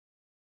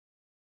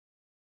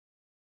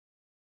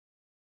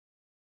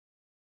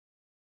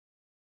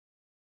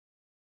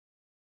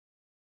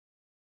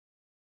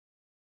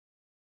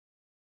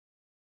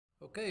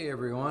Okay,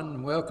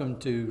 everyone, welcome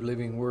to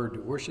Living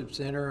Word Worship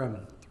Center.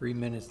 I'm 3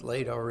 minutes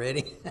late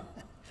already,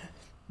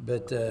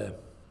 but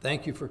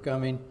thank you for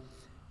coming.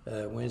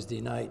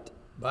 Wednesday night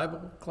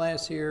Bible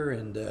class here,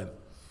 and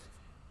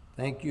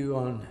thank you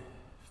on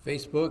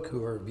Facebook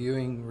who are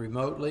viewing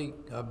remotely.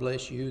 God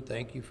bless you.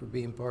 Thank you for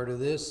being part of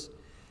this.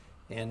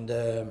 And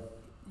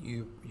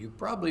you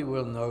probably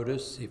will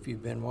notice, if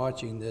you've been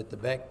watching, that the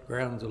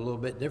background's a little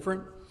bit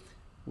different.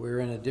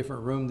 We're in a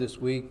different room this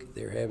week.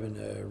 They're having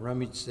a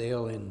rummage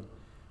sale in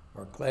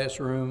our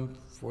classroom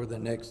for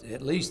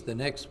at least the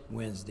next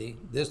Wednesday.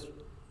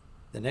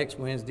 The next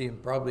Wednesday,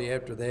 and probably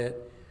after that.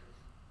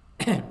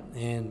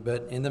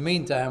 But in the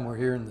meantime, we're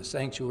here in the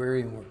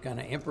sanctuary and we're kind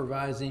of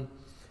improvising.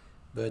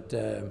 But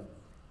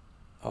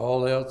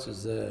all else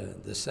is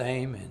the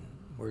same, and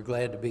we're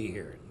glad to be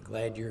here.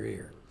 Glad you're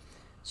here.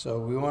 So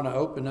we want to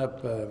open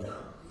up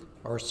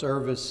our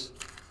service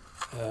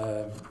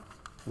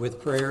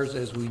with prayers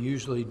as we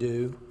usually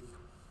do.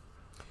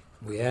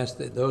 We ask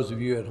that those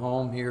of you at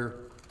home here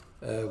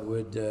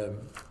would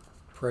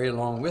pray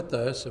along with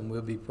us, and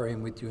we'll be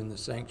praying with you in the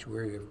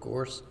sanctuary, of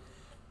course.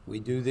 We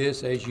do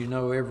this, as you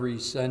know, every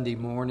Sunday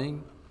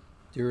morning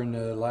during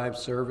the live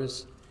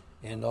service,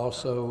 and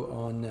also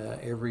on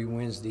every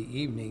Wednesday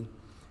evening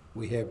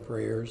we have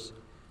prayers.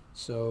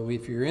 So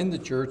if you're in the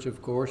church,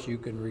 of course, you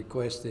can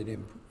request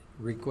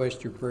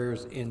your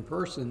prayers in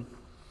person.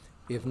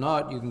 If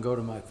not, you can go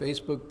to my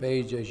Facebook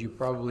page, as you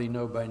probably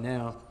know by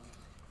now,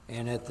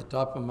 and at the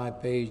top of my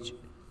page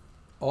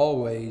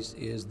always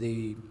is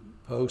the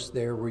post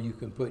there where you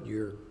can put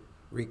your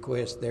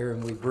request there,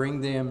 and we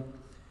bring them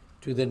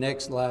to the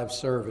next live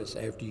service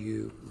after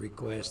you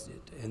request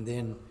it. And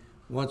then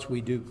once we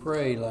do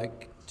pray,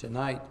 like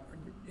tonight,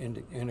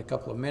 in a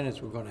couple of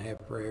minutes we're going to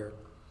have prayer.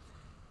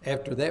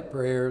 After that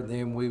prayer,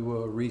 then we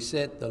will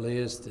reset the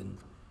list, and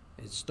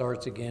it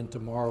starts again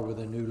tomorrow with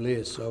a new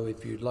list. So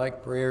if you'd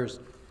like prayers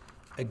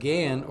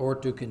again or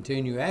to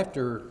continue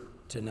after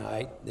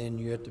tonight, then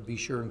you have to be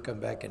sure and come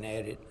back and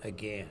add it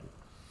again.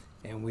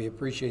 And we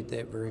appreciate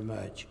that very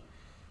much.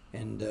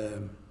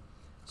 And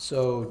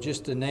so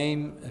just to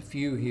name a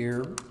few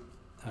here,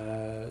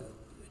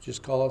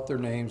 just call out their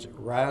names.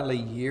 Riley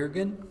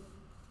Yeargan.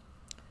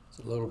 It's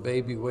a little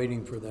baby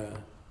waiting for the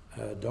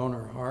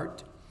donor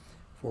heart.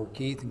 For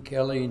Keith and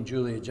Kelly and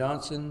Julia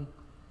Johnson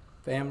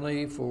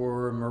family.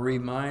 For Marie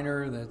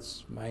Miner,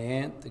 that's my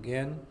aunt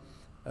again.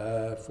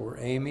 For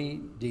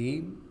Amy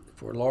D.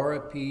 For Laura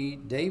P.,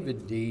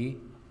 David D.,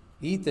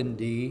 Ethan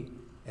D.,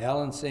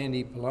 Alan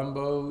Sandy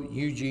Palumbo,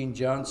 Eugene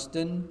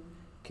Johnston,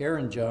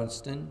 Karen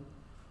Johnston,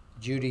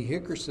 Judy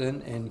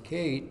Hickerson, and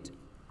Kate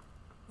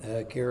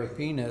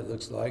Carapina, it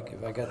looks like,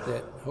 if I got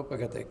that, hope I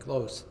got that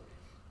close.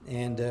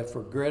 And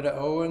for Greta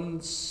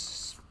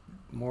Owens,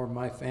 more of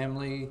my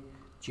family,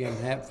 Jim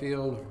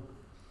Hatfield,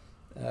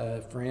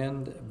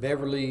 friend,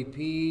 Beverly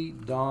P.,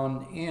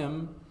 Don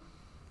M.,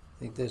 I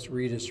think that's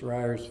Rita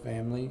Schreier's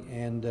family,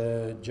 and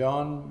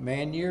John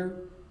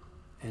Manier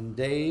and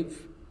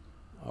Dave.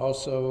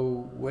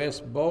 Also, Wes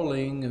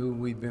Bowling, who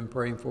we've been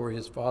praying for.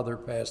 His father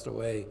passed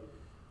away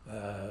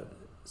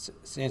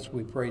since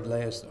we prayed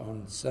last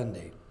on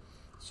Sunday.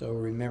 So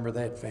remember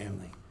that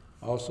family.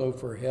 Also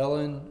for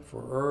Helen,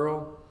 for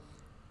Earl,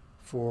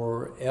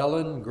 for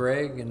Ellen,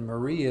 Greg, and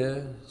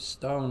Maria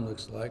Stone,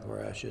 looks like,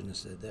 where I shouldn't have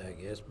said that, I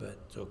guess, but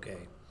it's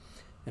okay.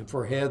 And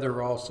for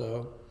Heather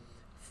also.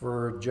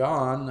 For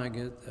John, I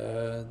get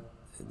the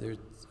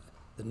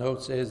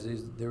note says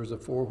there was a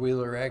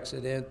four-wheeler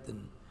accident,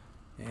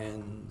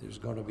 and there's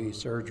going to be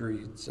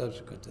surgery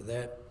subsequent to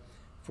that.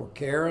 For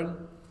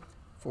Karen,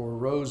 for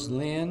Rose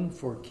Lynn,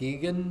 for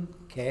Keegan,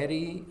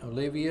 Caddy,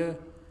 Olivia,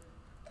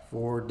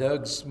 for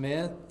Doug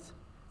Smith,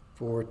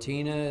 for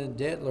Tina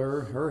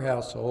Detler, her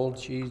household.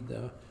 She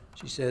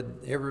said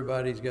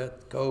everybody's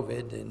got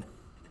COVID in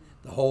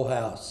the whole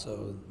house,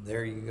 so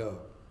there you go.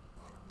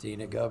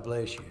 Tina, God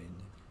bless you.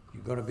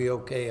 You're going to be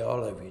okay,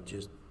 all of you.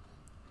 Just,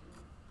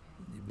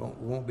 it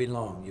won't be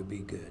long. You'll be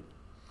good.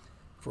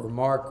 For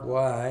Mark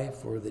Y.,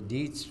 for the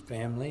Dietz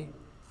family,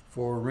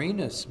 for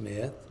Rena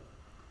Smith,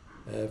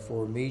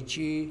 for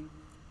Michi,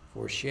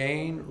 for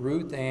Shane,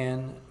 Ruth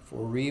Ann,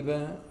 for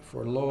Reba,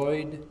 for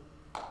Lloyd,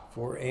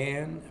 for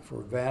Ann,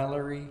 for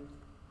Valerie,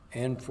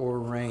 and for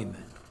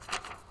Raymond.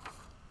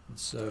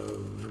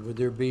 So would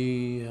there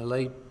be a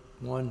late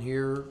one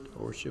here,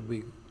 or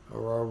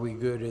are we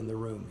good in the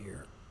room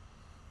here?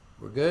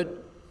 We're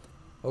good?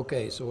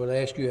 Okay, so we'll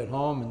ask you at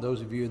home and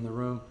those of you in the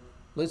room,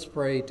 let's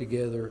pray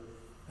together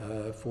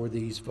for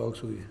these folks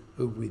who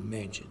we've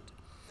mentioned.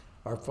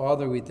 Our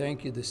Father, we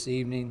thank you this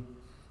evening,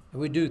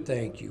 and we do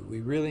thank you. We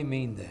really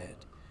mean that.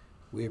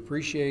 We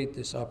appreciate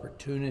this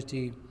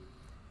opportunity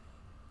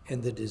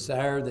and the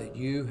desire that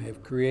you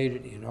have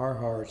created in our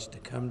hearts to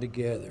come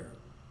together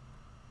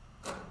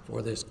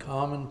for this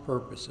common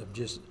purpose of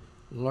just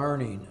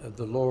learning of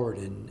the Lord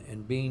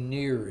and being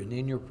near and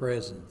in your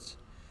presence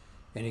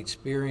and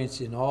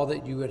experiencing all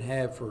that you would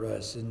have for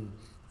us in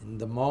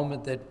the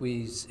moment that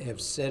we have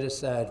set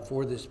aside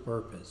for this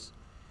purpose,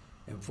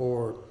 and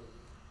for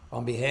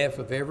On behalf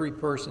of every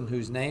person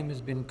whose name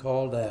has been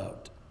called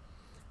out,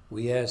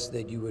 we ask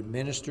that you would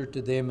minister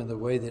to them in the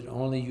way that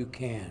only you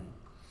can.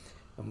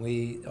 And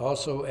we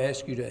also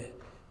ask you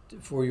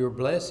for your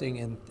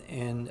blessing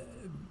and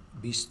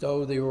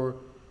bestow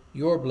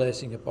your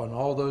blessing upon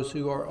all those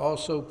who are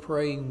also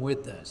praying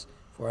with us.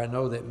 For I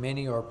know that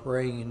many are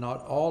praying and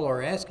not all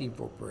are asking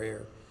for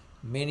prayer.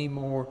 Many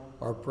more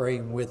are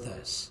praying with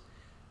us.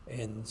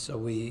 And so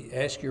we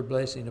ask your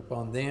blessing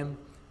upon them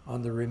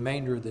on the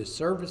remainder of this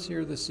service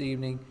here this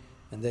evening,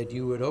 and that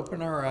you would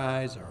open our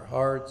eyes, our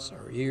hearts,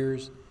 our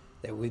ears,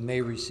 that we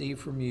may receive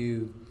from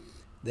you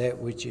that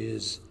which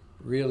is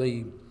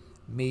really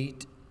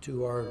meat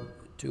to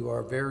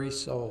our very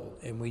soul.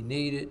 And we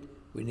need it.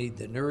 We need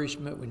the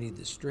nourishment. We need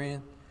the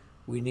strength.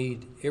 We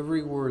need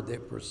every word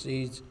that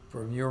proceeds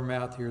from your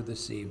mouth here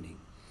this evening.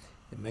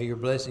 And may your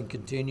blessing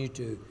continue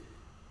to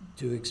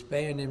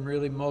expand and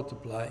really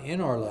multiply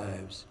in our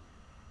lives,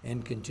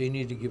 and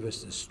continue to give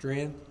us the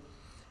strength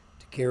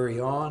to carry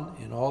on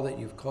in all that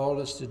you've called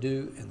us to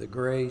do, and the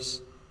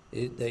grace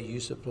that you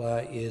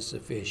supply is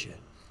sufficient.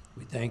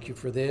 We thank you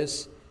for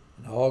this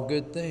and all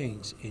good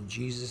things. In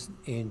Jesus'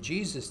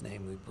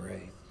 name we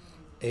pray.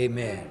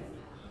 Amen.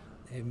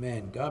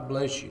 Amen. God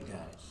bless you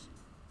guys.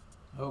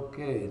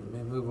 Okay, let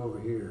me move over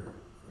here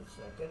for a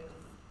second.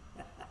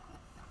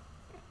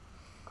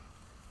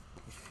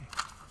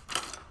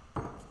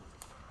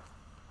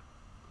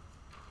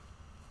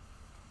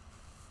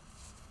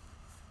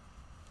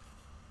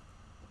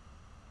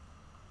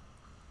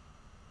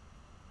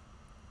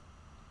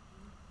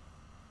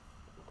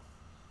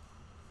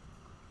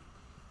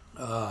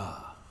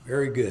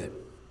 Very good.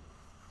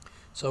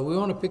 So we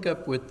want to pick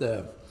up with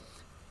the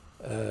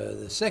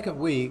second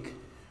week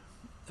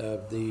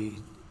of the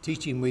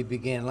teaching we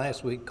began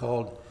last week,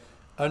 called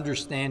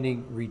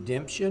Understanding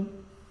Redemption.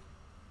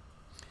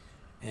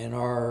 And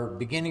our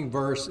beginning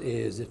verse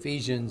is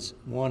Ephesians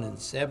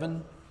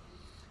 1:7.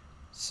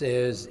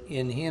 Says,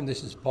 in him,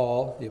 this is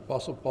Paul, the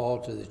Apostle Paul,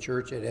 to the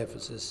church at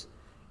Ephesus,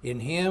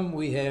 in him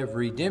we have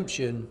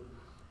redemption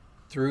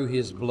through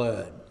his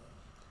blood,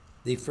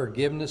 the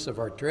forgiveness of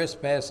our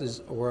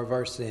trespasses or of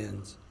our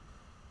sins,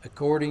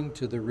 according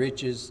to the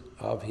riches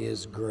of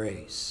his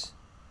grace.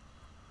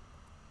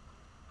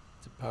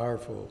 It's a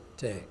powerful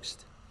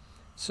text.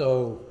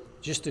 So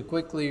just to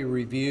quickly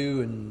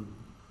review and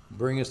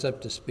bring us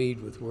up to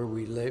speed with where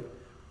we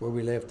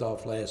left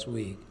off last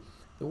week.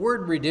 The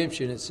word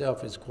redemption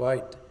itself is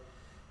quite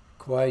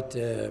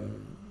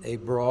a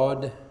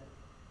broad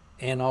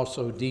and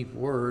also deep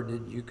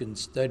word. You can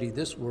study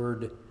this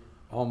word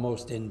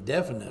almost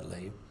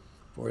indefinitely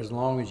for as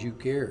long as you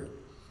care.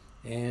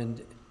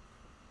 And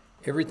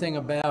everything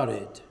about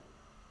it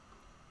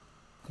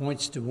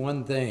points to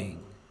one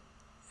thing.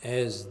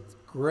 As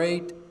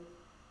great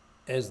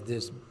as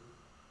this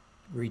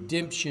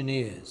redemption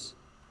is,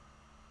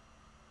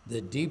 the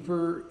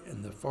deeper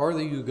and the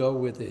farther you go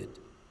with it,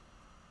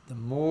 the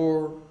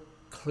more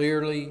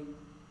clearly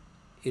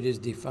it is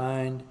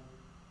defined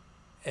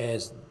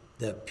as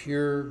the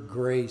pure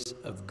grace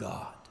of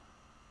God.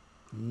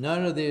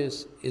 None of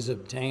this is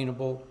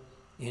obtainable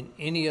in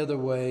any other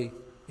way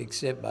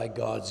except by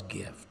God's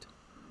gift.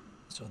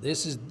 So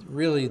this is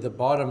really the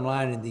bottom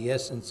line and the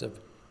essence of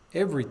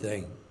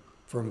everything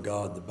from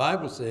God. The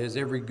Bible says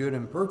every good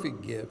and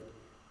perfect gift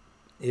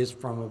is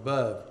from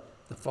above,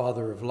 the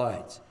Father of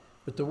lights.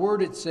 But the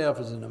word itself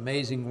is an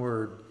amazing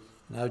word.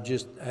 And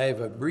I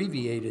have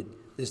abbreviated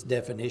this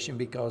definition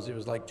because it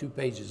was like 2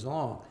 pages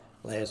long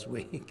last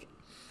week.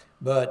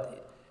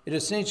 But it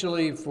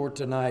essentially, for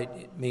tonight,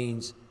 it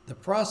means the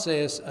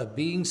process of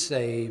being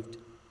saved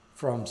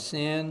from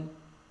sin,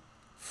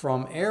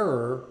 from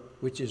error,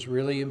 which is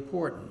really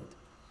important,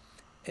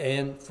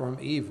 and from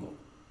evil.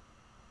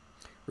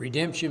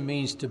 Redemption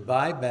means to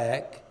buy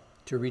back,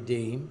 to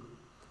redeem,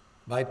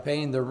 by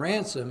paying the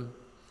ransom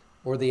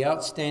or the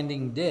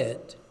outstanding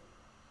debt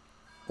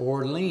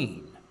or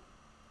lien.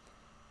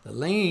 The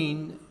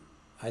lien,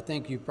 I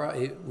think you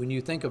probably, when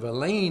you think of a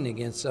lien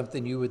against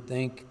something, you would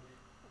think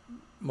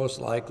most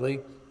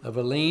likely of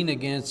a lien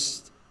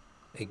against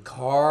a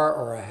car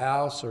or a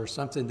house or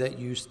something that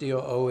you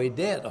still owe a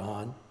debt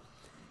on.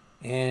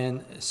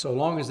 And so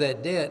long as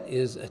that debt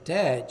is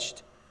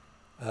attached,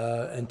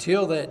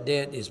 until that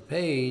debt is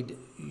paid,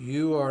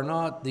 you are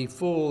not the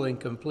full and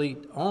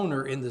complete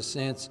owner in the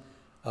sense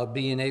of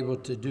being able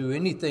to do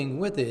anything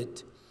with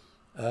it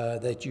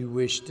that you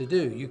wish to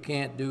do. You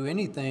can't do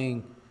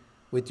anything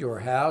with your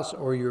house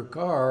or your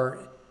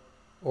car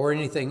or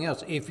anything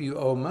else if you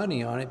owe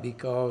money on it,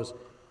 because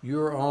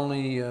you're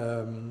only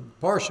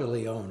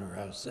partially owner,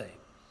 I would say.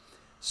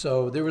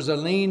 So there was a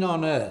lien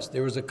on us.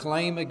 There was a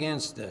claim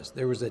against us.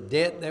 There was a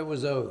debt that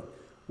was owed.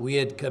 We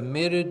had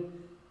committed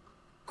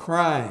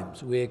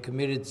crimes. We had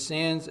committed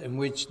sins in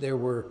which there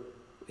were,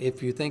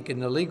 if you think in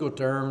the legal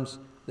terms,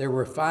 there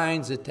were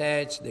fines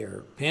attached, there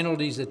are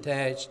penalties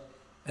attached,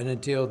 and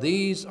until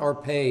these are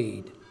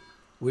paid,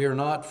 we are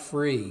not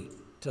free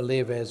to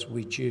live as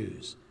we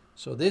choose.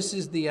 So this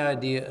is the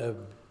idea of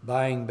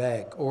buying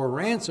back, or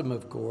ransom,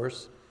 of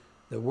course.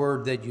 The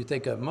word that you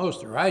think of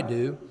most, or I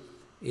do,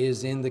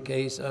 is in the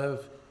case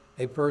of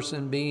a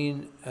person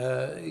being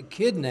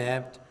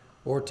kidnapped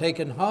or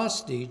taken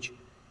hostage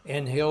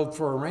and held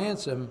for a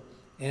ransom,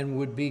 and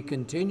would be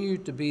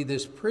continued to be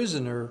this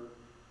prisoner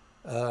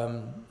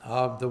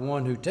of the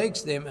one who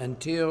takes them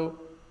until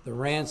the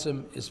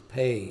ransom is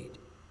paid.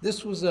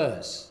 This was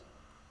us.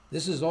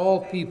 This is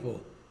all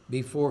people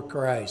before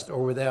Christ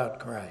or without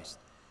Christ.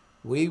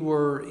 We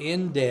were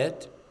in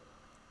debt.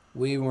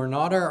 We were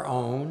not our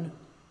own.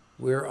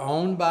 We were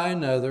owned by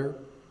another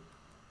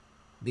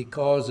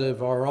because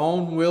of our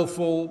own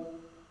willful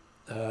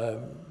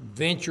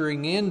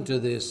venturing into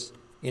this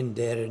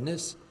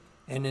indebtedness.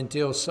 And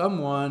until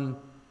someone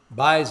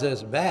buys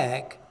us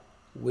back,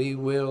 we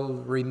will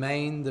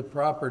remain the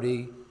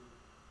property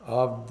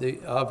of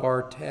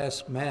our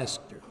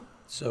taskmaster,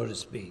 so to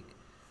speak.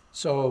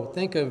 So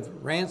think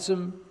of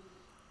ransom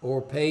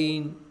or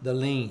paying the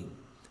lien.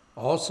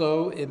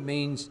 Also, it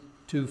means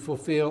to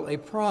fulfill a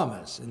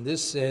promise. In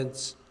this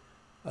sense,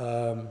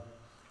 the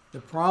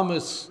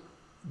promise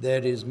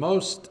that is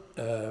most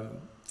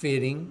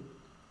fitting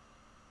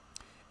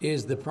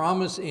is the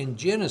promise in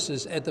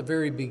Genesis at the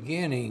very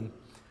beginning,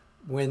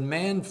 when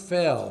man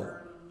fell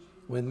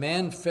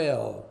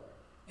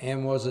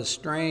and was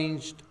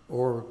estranged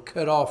or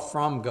cut off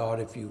from God,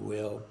 if you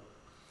will.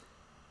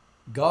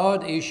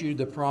 God issued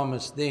the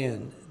promise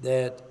then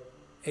that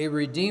a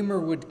Redeemer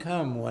would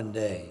come one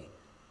day.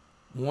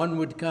 One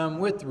would come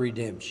with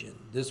redemption.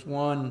 This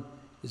one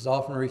is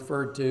often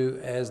referred to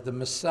as the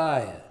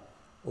Messiah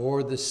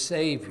or the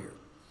Savior.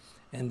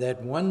 And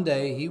that one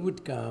day he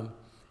would come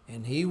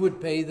and he would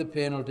pay the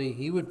penalty,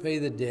 he would pay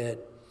the debt,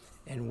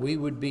 and we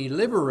would be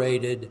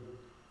liberated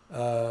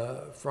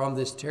from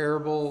this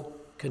terrible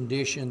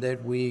condition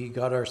that we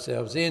got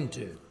ourselves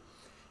into.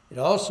 It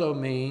also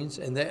means,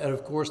 and that,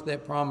 of course,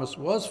 that promise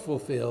was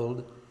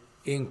fulfilled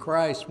in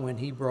Christ when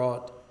he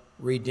brought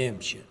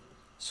redemption.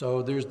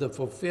 So there's the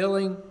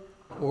fulfilling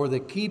or the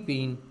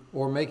keeping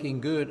or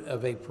making good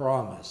of a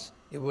promise.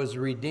 It was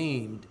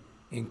redeemed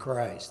in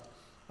Christ.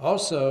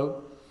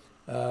 Also,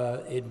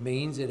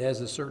 it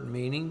has a certain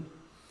meaning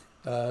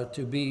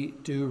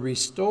to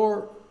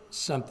restore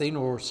something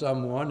or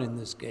someone, in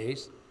this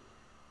case,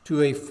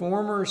 to a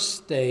former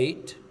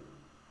state.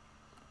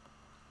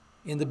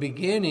 In the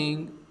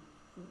beginning,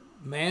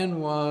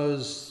 man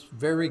was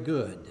very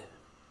good.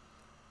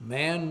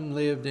 Man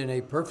lived in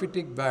a perfect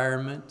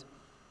environment.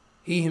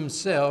 He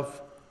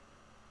himself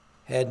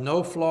had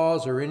no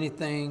flaws or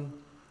anything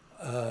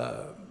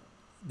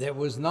that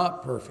was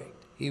not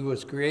perfect. He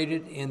was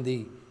created in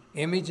the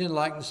image and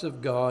likeness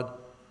of God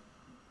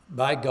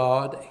by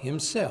God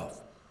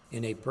himself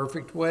in a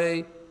perfect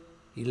way.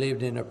 He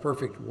lived in a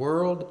perfect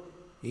world.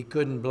 He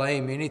couldn't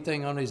blame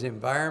anything on his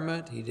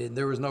environment.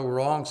 There was no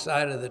wrong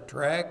side of the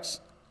tracks.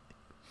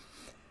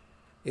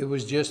 It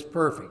was just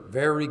perfect,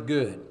 very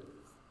good.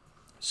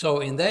 So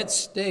in that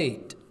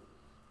state,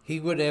 he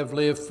would have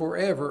lived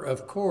forever,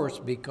 of course,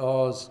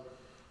 because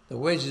the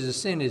wages of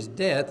sin is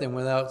death, and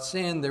without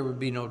sin there would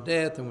be no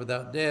death, and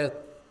without death,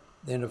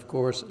 then of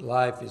course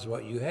life is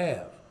what you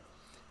have.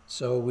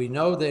 So we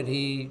know that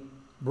he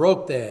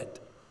broke that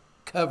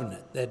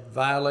covenant, that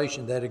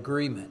violation, that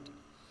agreement,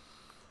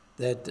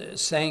 that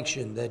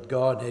sanction that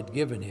God had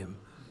given him.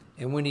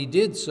 And when he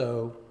did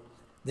so,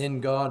 then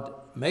God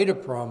made a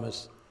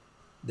promise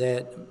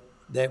that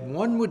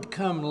one would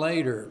come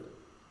later,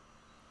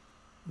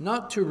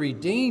 not to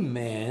redeem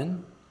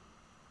man,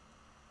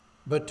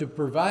 but to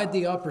provide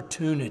the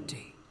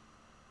opportunity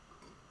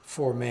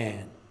for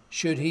man.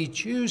 Should he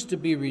choose to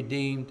be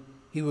redeemed,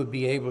 he would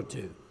be able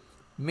to.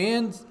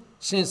 Men,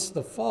 since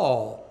the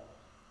fall,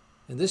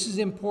 and this is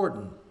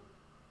important,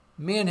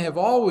 men have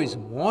always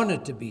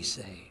wanted to be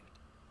saved,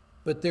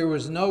 but there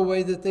was no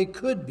way that they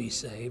could be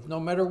saved, no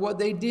matter what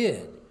they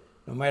did,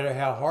 no matter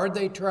how hard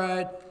they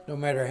tried, no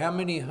matter how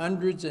many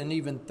hundreds and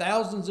even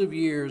thousands of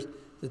years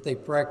that they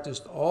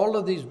practiced all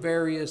of these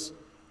various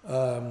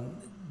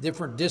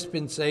different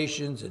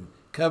dispensations and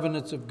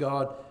covenants of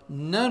God.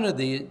 None of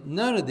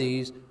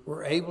these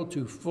were able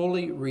to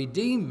fully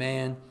redeem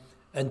man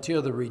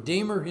until the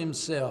Redeemer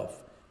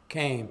himself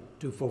came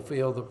to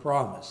fulfill the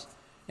promise.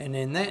 And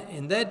in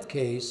that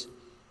case,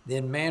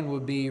 then man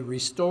would be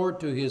restored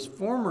to his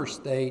former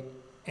state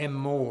and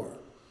more.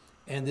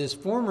 And this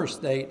former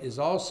state is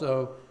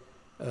also,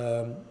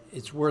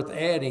 it's worth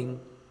adding,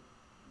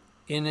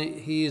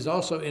 he is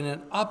also in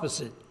an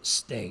opposite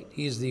state.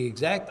 He is the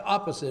exact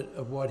opposite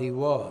of what he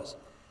was.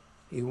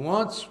 He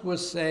once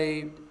was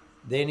saved,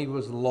 then he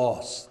was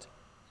lost.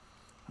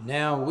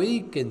 Now we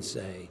can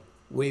say,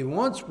 we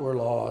once were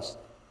lost,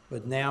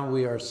 but now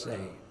we are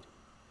saved.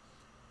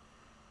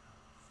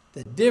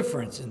 The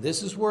difference, and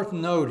this is worth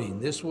noting,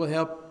 this will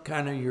help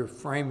kind of your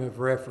frame of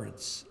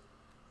reference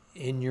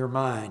in your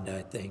mind,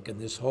 I think, in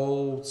this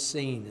whole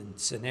scene and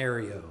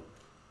scenario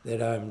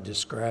that I'm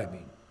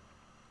describing.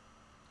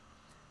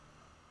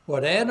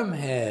 What Adam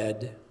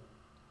had,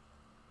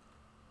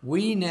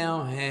 we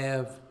now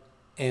have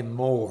and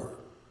more.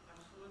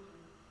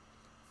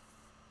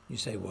 You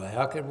say, well,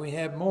 how can we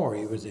have more?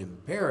 He was in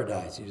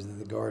paradise. He was in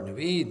the Garden of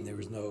Eden. There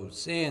was no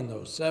sin,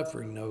 no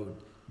suffering, no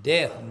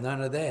death,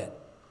 none of that.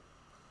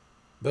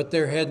 But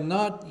there had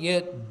not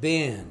yet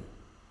been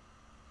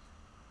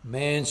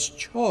man's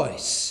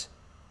choice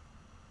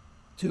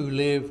to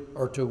live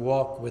or to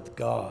walk with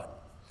God.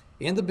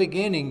 In the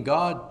beginning,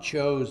 God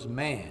chose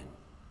man.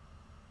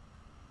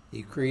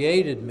 He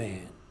created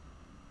man.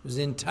 It was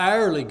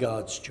entirely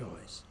God's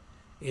choice,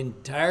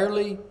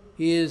 entirely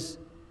His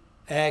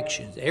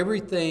actions.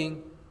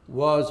 Everything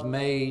was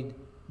made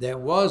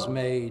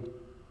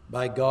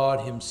by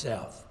God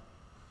Himself.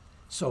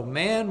 So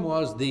man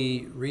was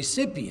the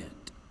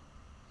recipient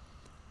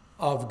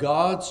of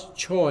God's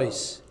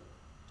choice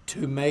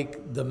to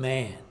make the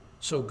man.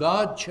 So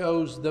God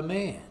chose the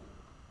man.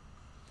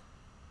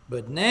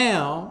 But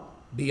now,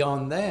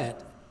 beyond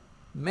that,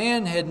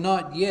 man had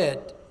not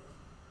yet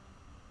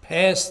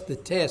passed the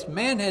test.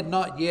 Man had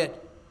not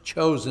yet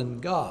chosen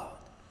God.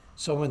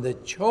 So when the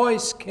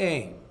choice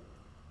came,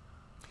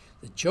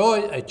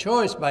 a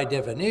choice by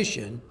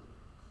definition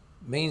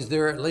means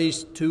there are at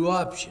least two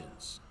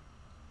options,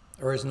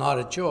 or it's not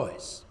a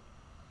choice.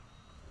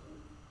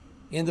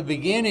 In the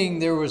beginning,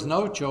 there was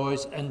no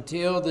choice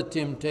until the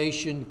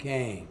temptation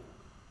came.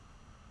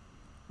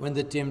 When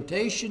the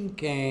temptation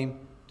came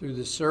through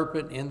the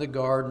serpent in the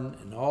garden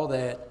and all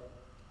that,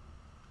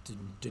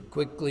 to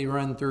quickly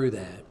run through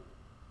that,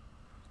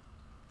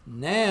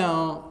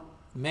 now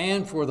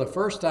man for the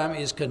first time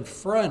is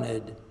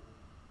confronted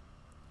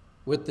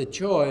with the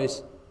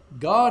choice.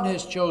 God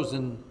has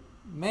chosen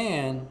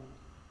man,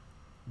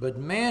 but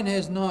man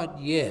has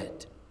not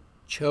yet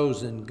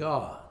chosen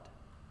God.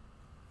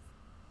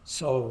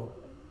 So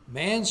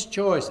man's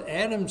choice,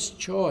 Adam's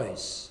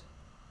choice,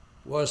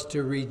 was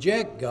to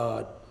reject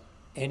God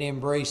and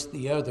embrace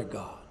the other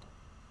God.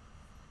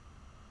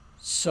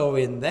 So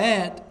in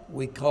that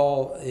we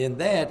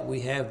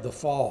have the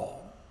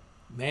fall.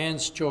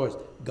 Man's choice.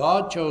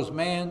 God chose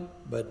man,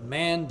 but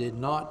man did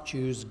not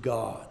choose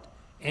God.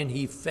 And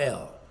he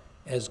fell,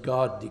 as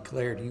God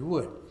declared he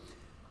would.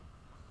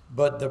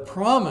 But the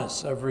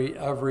promise of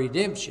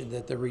redemption,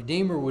 that the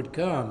Redeemer would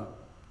come,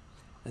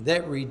 and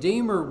that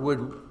Redeemer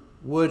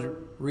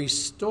would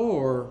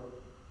restore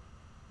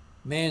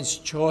man's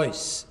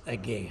choice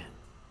again.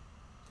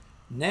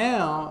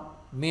 Now,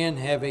 men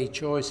have a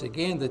choice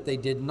again that they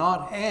did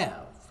not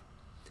have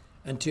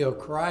until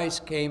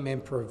Christ came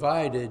and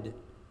provided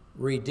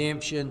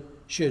redemption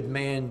should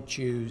man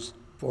choose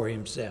for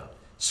himself.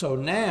 So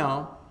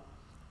now,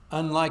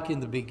 unlike in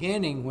the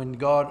beginning when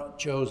God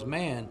chose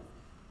man,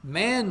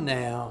 man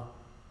now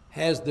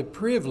has the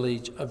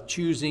privilege of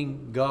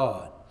choosing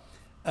God.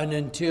 And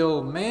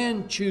until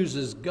man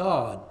chooses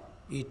God,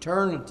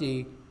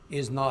 eternity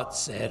is not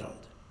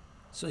settled.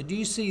 So do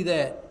you see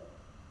that?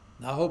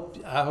 I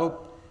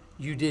hope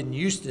you didn't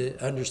used to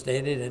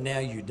understand it and now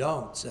you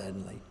don't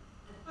suddenly.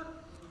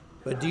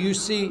 But do you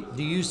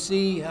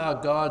see how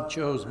God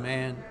chose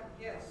man?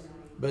 Yes.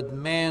 But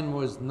man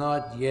was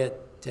not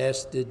yet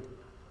tested.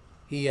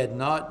 He had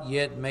not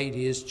yet made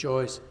his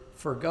choice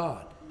for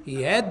God.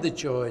 He had the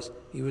choice.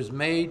 He was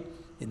made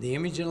in the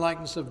image and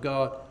likeness of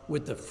God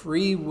with the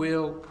free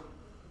will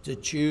to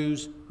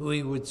choose who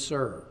he would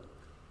serve.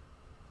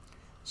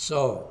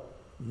 So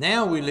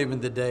now we live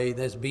in the day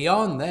that's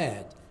beyond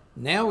that.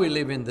 Now we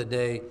live in the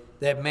day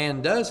that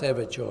man does have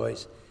a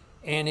choice.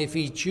 And if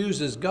he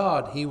chooses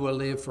God, he will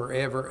live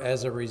forever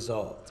as a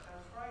result.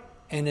 That's right.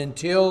 And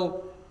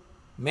until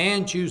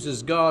man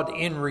chooses God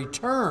in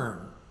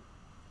return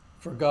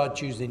for God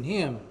choosing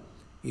him,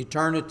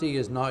 eternity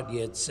is not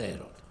yet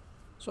settled.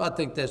 So I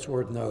think that's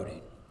worth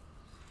noting.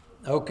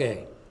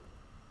 Okay.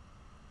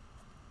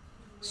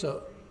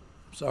 So,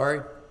 sorry?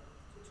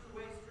 It's a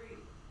two-way street.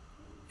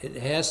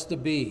 It has to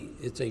be.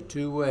 It's a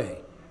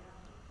two-way.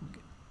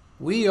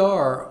 We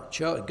are,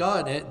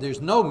 God,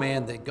 there's no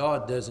man that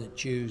God doesn't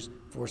choose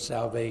for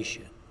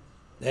salvation.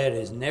 That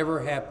has never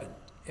happened,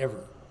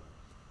 ever.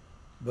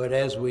 But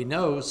as we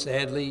know,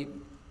 sadly,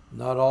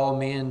 not all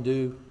men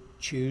do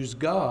choose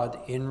God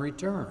in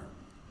return.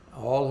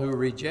 All who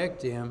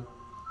reject him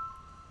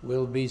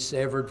will be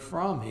severed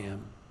from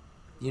him,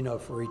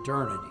 for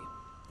eternity.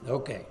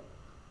 Okay.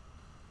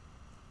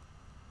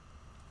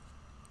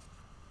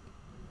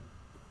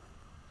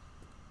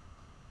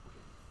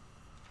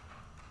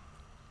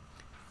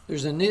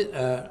 There's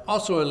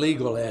also a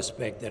legal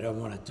aspect that I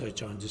want to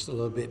touch on just a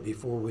little bit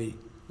before we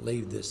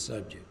leave this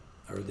subject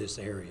or this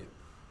area.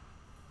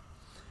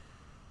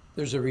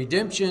 There's a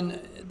redemption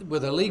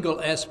with a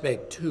legal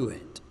aspect to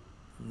it.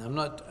 And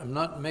I'm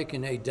not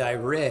making a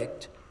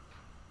direct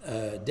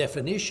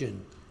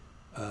definition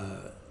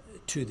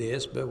to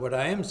this, but what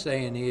I am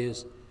saying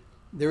is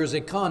there is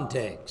a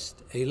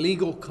context, a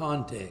legal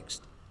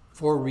context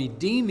for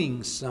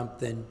redeeming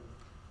something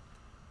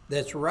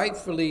that's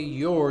rightfully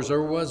yours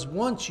or was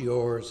once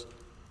yours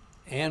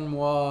and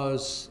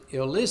was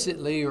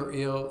illicitly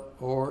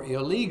or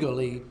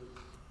illegally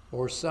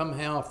or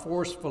somehow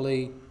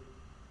forcefully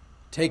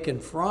taken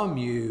from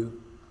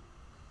you,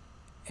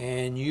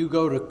 and you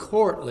go to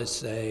court, let's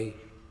say,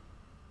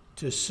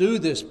 to sue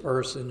this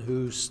person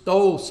who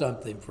stole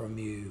something from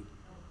you,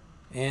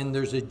 and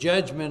there's a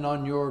judgment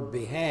on your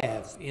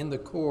behalf in the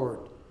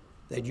court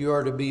that you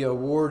are to be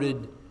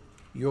awarded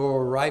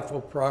your rightful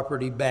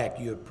property back.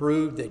 You have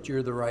proved that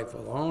you're the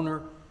rightful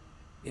owner.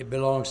 It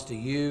belongs to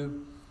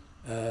you.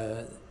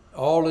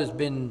 All has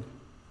been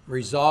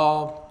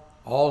resolved.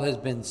 All has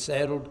been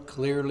settled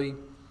clearly.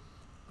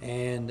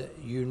 And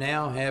you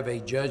now have a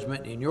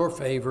judgment in your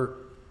favor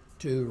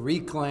to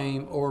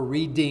reclaim or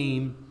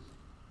redeem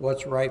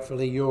what's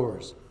rightfully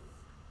yours.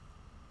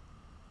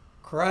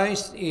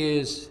 Christ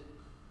is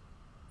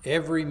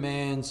every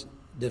man's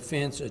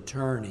defense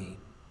attorney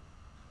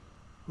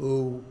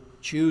who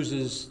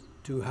chooses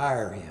to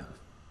hire him.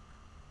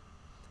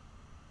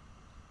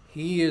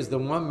 He is the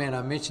one man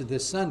I mentioned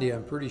this Sunday,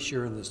 I'm pretty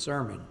sure, in the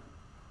sermon.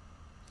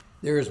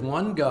 There is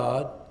one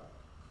God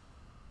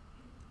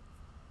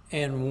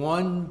and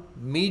one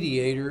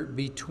mediator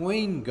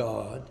between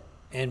God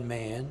and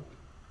man,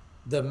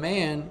 the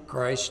man,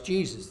 Christ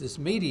Jesus. This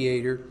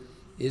mediator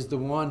is the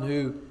one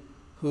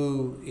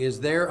who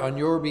is there on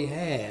your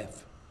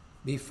behalf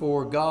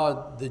before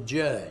God the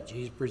judge.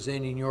 He's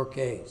presenting your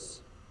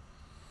case.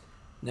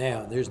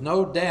 Now, there's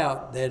no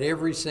doubt that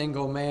every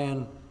single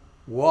man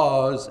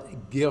was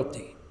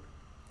guilty.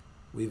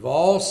 We've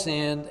all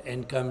sinned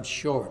and come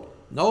short.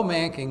 No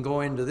man can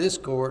go into this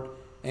court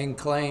and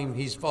claim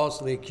he's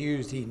falsely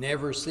accused he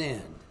never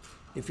sinned.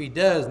 If he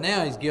does,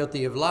 now he's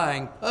guilty of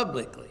lying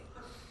publicly.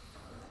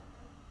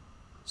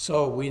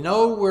 So we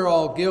know we're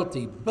all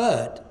guilty,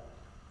 but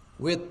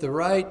with the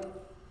right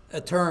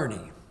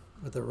attorney,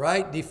 with the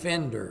right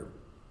defender,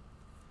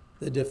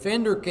 the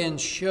defender can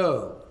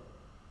show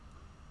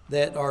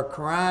that our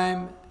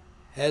crime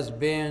has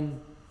been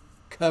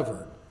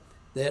covered,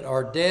 that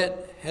our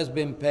debt has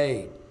been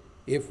paid.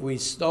 If we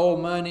stole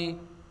money,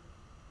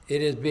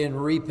 it has been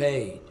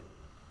repaid.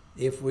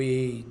 If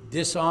we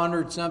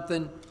dishonored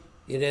something,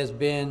 it has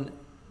been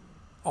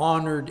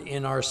honored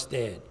in our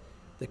stead.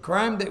 The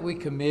crime that we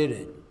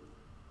committed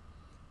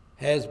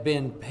has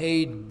been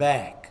paid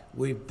back.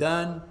 We've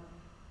done,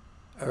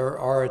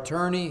 our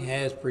attorney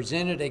has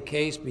presented a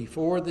case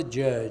before the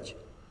judge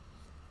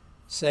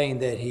saying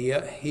that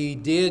he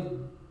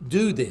did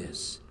do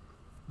this,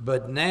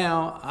 but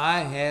now I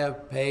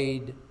have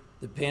paid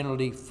the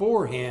penalty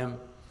for him,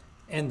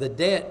 and the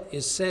debt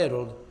is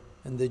settled,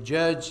 and the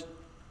judge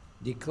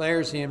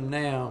declares him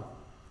now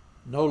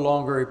no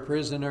longer a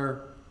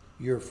prisoner.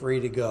 You're free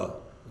to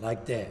go,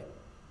 like that.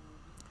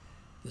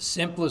 The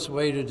simplest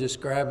way to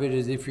describe it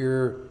is if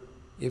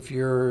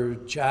your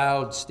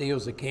child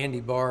steals a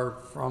candy bar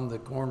from the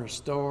corner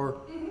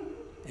store,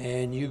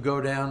 and you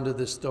go down to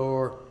the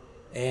store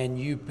and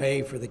you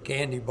pay for the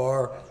candy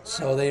bar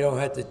so they don't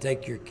have to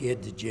take your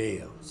kid to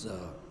jail.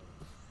 So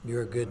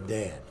you're a good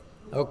dad.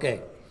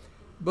 Okay.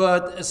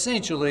 But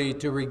essentially,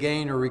 to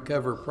regain or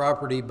recover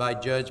property by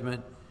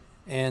judgment,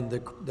 and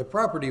the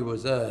property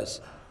was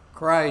us,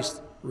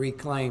 Christ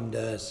reclaimed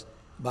us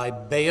by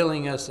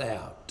bailing us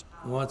out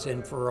once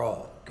and for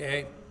all.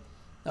 Okay?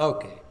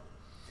 Okay.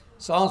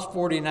 Psalms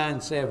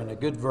 49:7, a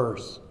good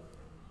verse.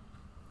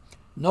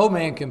 No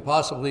man can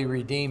possibly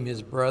redeem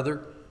his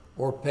brother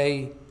or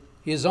pay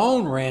his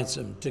own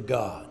ransom to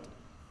God,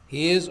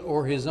 his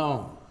or his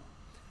own.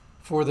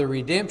 For the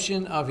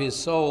redemption of his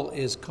soul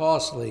is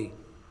costly,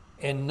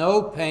 and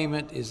no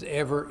payment is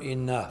ever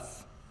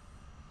enough,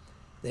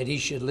 that he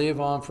should live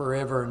on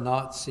forever and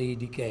not see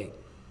decay.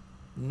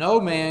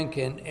 No man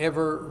can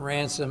ever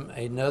ransom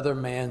another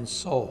man's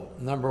soul.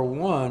 Number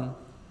one,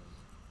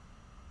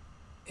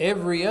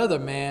 every other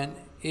man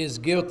is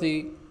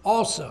guilty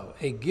also.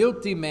 A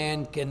guilty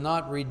man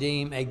cannot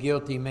redeem a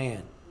guilty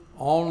man.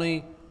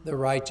 Only the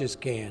righteous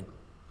can.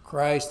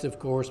 Christ, of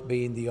course,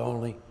 being the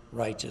only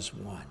righteous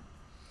one.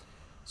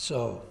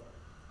 So,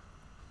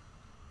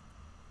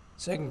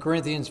 2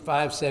 Corinthians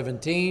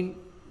 5:17,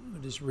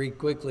 we'll just read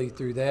quickly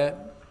through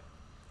that.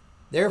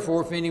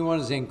 Therefore, if anyone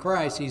is in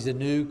Christ, he's a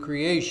new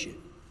creation.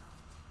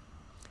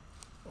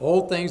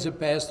 Old things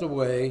have passed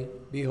away.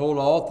 Behold,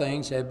 all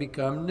things have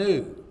become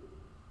new.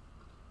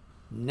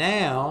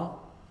 Now,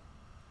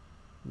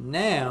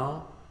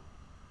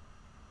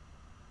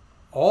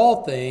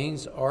 all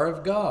things are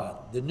of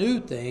God. The new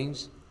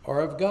things are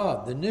of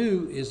God. The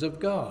new is of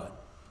God,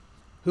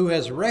 who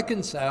has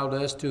reconciled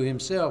us to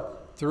himself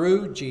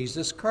through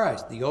Jesus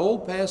Christ. The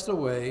old passed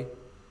away,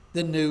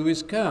 the new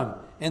is come.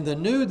 And the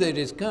new that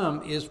is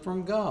come is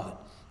from God,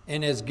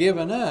 and has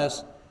given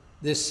us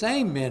this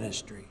same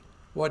ministry.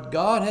 What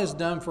God has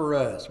done for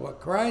us, what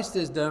Christ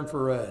has done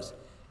for us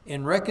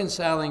in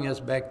reconciling us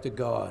back to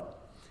God.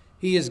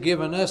 He has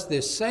given us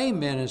this same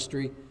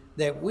ministry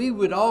that we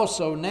would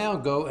also now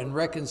go and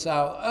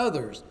reconcile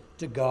others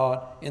to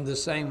God in the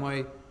same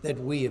way that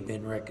we have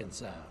been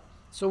reconciled.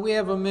 So we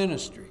have a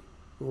ministry.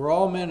 We're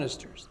all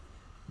ministers.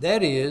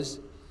 That is,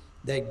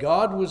 that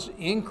God was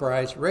in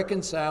Christ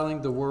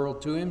reconciling the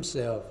world to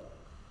himself,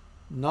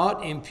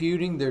 not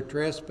imputing their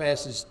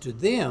trespasses to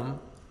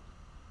them,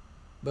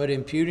 but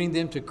imputing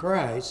them to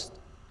Christ,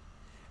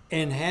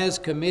 and has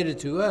committed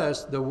to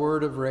us the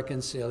word of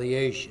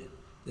reconciliation.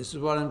 This is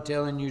what I'm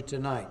telling you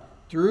tonight.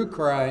 Through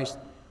Christ,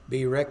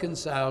 be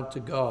reconciled to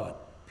God.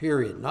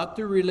 Period. Not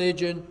through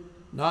religion,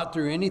 not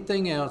through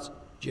anything else,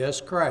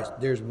 just Christ.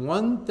 There's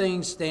one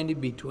thing standing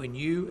between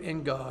you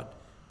and God.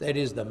 That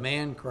is the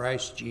man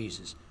Christ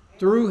Jesus.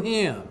 Through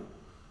him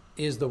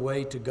is the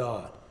way to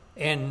God,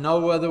 and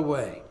no other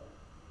way.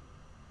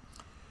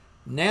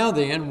 Now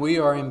then, we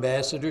are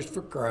ambassadors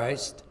for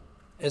Christ,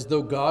 as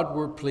though God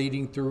were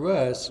pleading through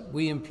us.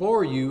 We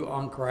implore you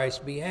on Christ's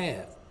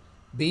behalf,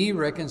 be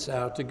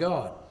reconciled to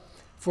God.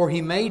 For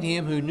he made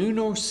him who knew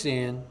no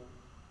sin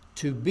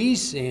to be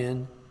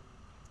sin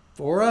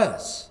for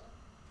us,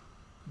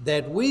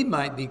 that we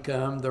might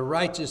become the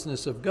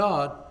righteousness of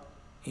God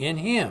in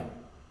him.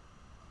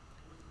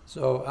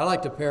 So I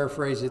like to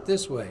paraphrase it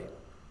this way.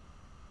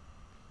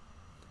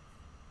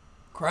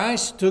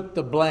 Christ took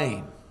the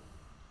blame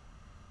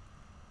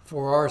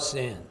for our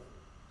sin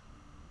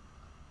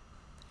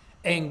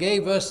and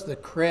gave us the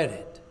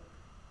credit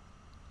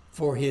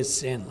for his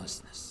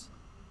sinlessness.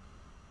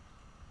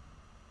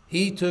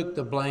 He took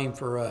the blame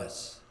for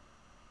us.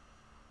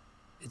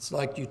 It's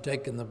like you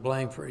taking the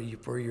blame for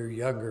your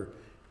younger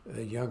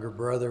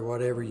brother,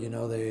 whatever,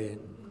 they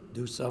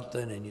do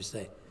something and you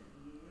say,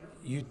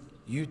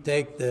 you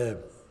take the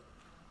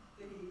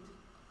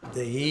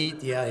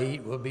heat. Yeah,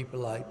 heat, we'll be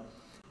polite.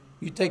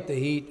 You take the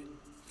heat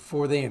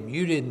for them.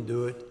 You didn't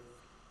do it,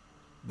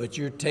 but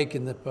you're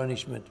taking the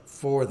punishment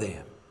for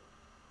them.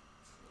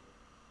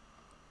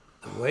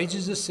 The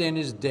wages of sin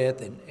is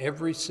death, and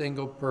every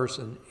single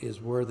person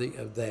is worthy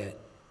of that.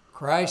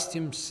 Christ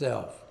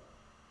himself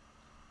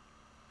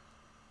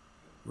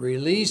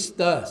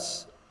released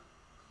us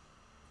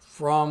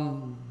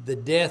from the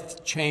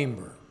death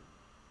chamber,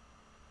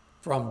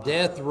 from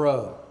death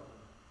row.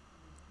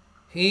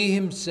 He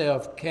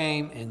himself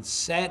came and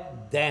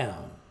sat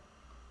down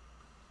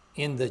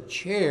in the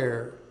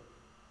chair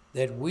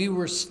that we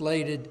were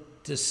slated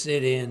to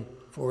sit in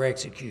for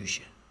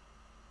execution.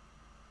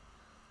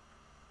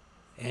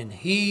 And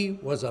he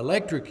was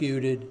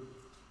electrocuted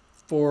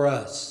for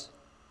us.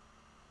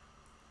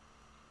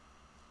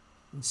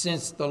 And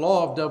since the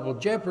law of double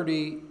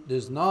jeopardy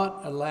does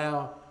not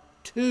allow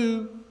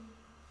two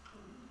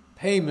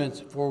payments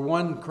for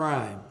one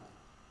crime,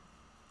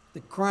 the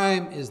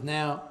crime is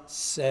now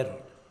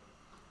settled.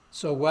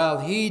 So while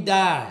he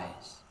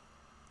dies,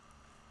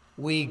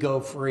 we go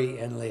free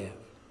and live.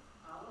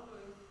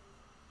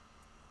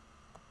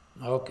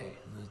 Okay,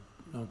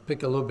 I'll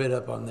pick a little bit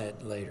up on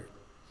that later.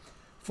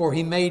 For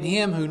he made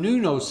him who knew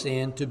no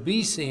sin to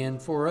be sin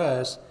for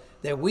us,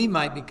 that we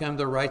might become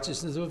the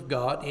righteousness of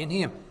God in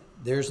him.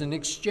 There's an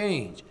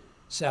exchange.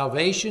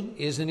 Salvation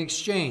is an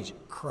exchange.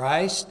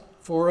 Christ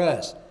for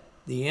us,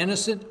 the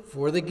innocent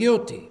for the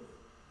guilty.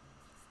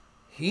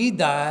 He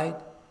died,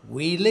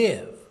 we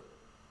live.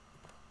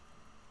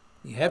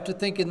 You have to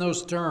think in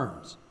those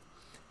terms.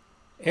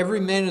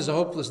 Every man is a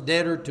hopeless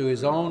debtor to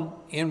his own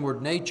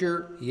inward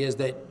nature. He has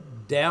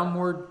that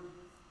downward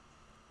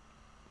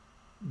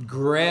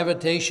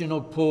gravitational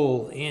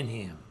pull in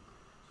him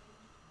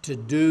to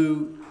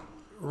do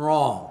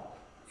wrong.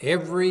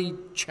 Every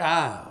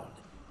child,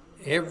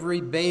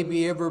 every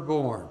baby ever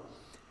born,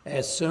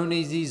 as soon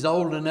as he's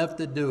old enough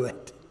to do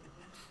it,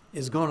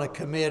 is going to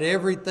commit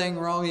everything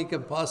wrong he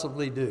can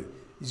possibly do.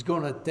 He's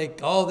going to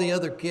take all the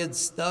other kids'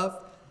 stuff.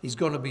 He's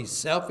going to be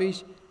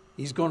selfish.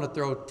 He's going to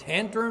throw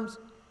tantrums.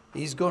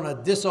 He's going to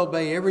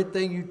disobey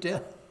everything you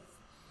tell.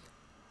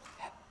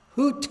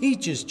 Who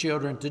teaches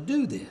children to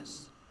do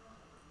this?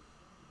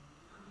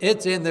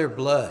 It's in their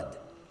blood.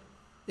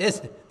 He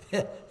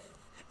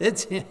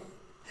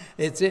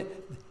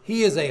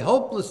is a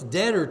hopeless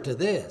debtor to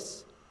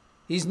this.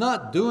 He's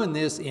not doing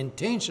this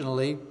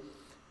intentionally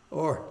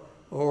or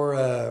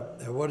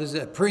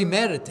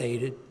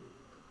premeditated.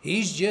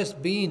 He's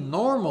just being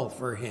normal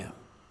for him.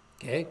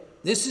 Okay?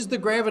 This is the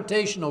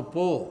gravitational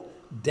pull,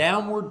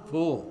 downward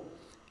pull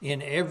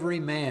in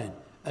every man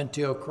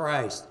until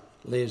Christ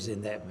lives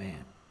in that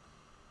man.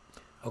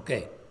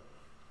 Okay.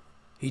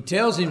 He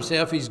tells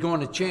himself he's going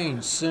to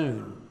change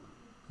soon,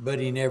 but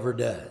he never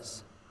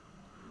does.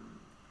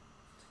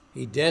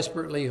 He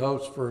desperately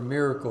hopes for a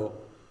miracle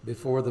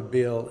before the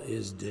bill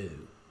is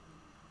due.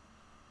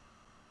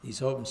 He's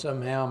hoping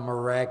somehow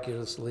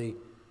miraculously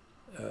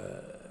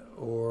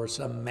or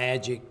some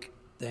magic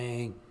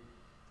thing.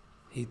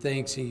 He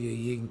thinks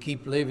he can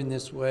keep living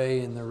this way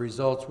and the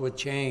results will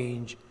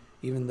change,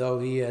 even though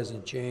he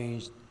hasn't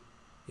changed.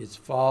 It's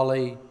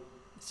folly.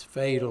 It's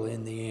fatal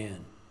in the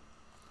end.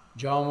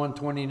 John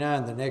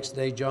 1:29, the next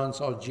day John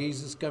saw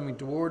Jesus coming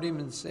toward him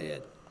and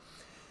said,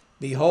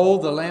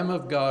 "Behold the Lamb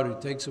of God who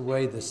takes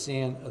away the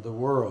sin of the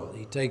world."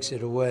 He takes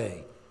it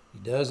away. He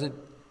doesn't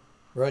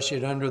brush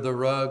it under the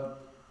rug.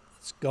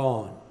 It's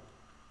gone.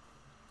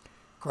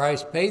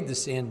 Christ paid the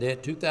sin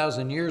debt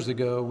 2,000 years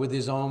ago with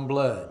his own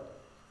blood.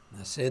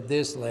 And I said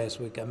this last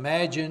week.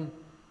 Imagine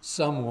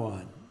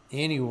someone,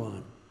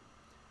 anyone,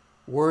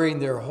 worrying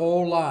their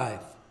whole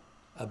life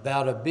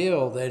about a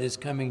bill that is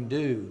coming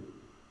due,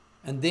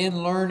 and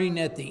then learning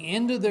at the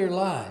end of their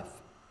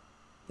life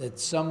that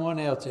someone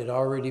else had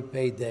already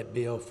paid that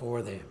bill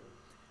for them.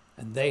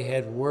 And they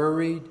had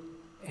worried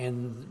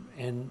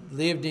and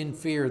lived in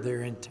fear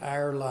their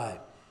entire life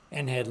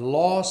and had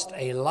lost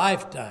a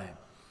lifetime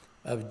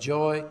of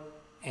joy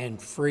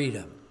and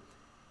freedom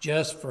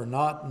just for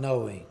not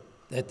knowing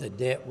that the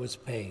debt was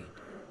paid.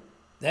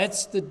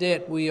 That's the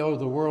debt we owe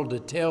the world, to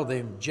tell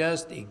them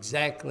just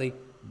exactly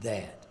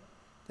that.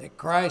 That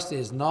Christ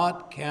is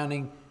not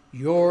counting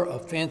your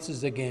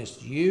offenses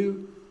against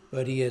you,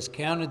 but he has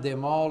counted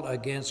them all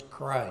against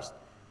Christ.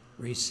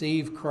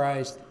 Receive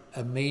Christ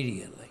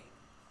immediately.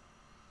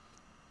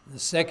 The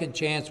second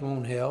chance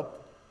won't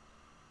help.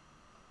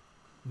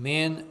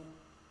 Men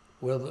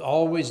will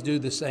always do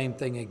the same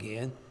thing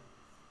again.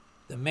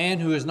 The man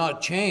who is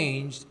not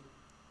changed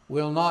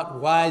will not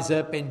wise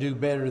up and do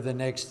better the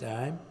next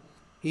time.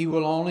 He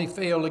will only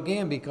fail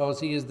again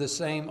because he is the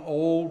same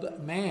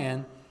old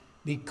man,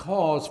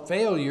 because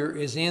failure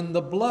is in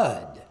the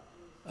blood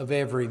of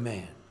every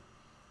man.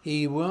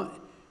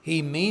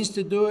 He means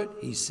to do it.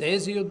 He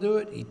says he'll do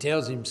it. He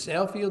tells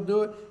himself he'll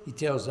do it. He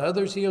tells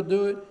others he'll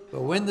do it.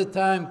 But when the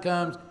time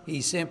comes,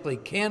 he simply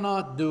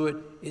cannot do it.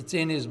 It's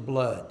in his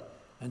blood.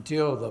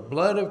 Until the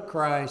blood of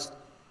Christ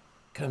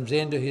comes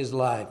into his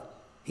life,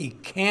 he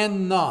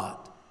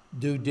cannot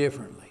do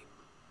differently.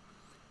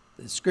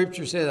 The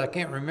scripture says, I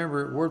can't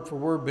remember it word for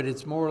word, but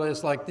it's more or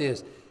less like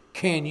this.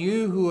 Can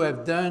you who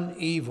have done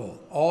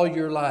evil all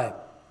your life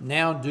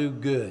now do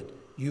good?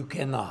 You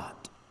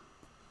cannot.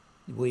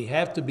 We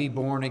have to be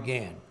born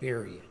again,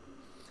 period.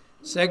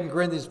 2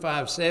 Corinthians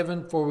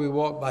 5:7, for we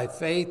walk by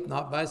faith,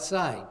 not by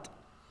sight.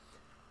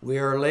 We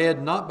are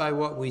led not by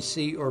what we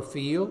see or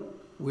feel.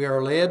 We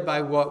are led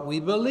by what we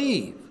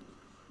believe,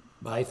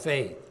 by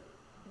faith.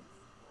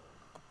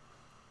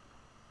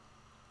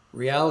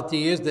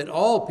 Reality is that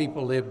all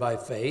people live by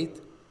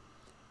faith,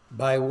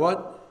 by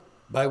what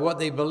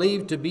they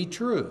believe to be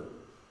true.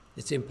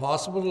 It's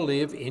impossible to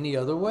live any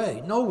other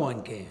way. No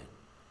one can.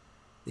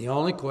 The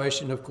only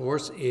question, of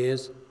course,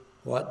 is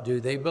what do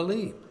they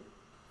believe?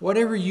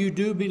 Whatever you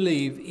do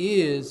believe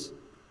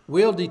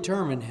will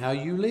determine how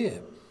you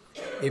live.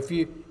 If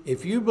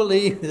you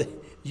believe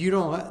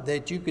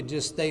that you could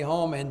just stay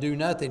home and do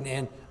nothing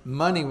and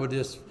money will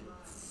just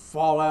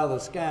fall out of the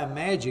sky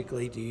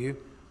magically to you,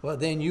 well,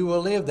 then you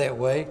will live that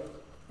way.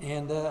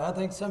 And I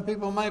think some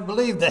people might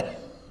believe that.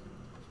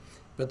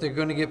 But they're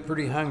going to get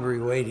pretty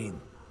hungry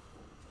waiting.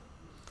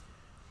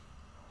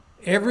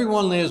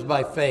 Everyone lives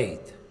by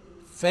faith.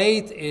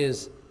 Faith.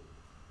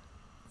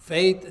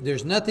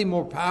 There's nothing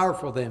more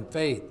powerful than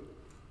faith.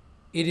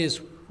 It is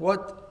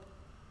what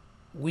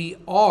we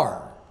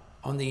are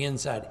on the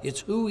inside.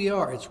 It's who we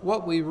are. It's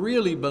what we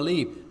really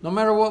believe, no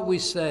matter what we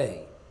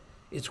say.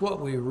 It's what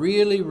we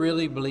really,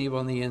 really believe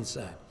on the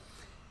inside.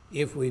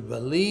 If we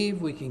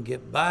believe we can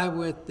get by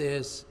with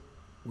this,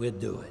 we'll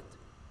do it.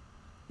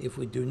 If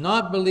we do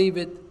not believe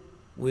it,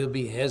 we'll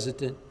be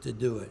hesitant to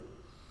do it.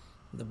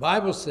 The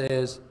Bible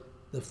says,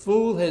 the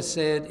fool has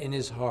said in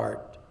his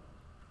heart,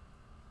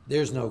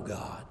 there's no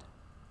God.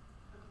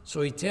 So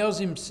he tells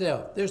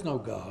himself, there's no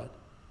God.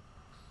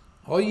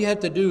 All you have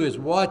to do is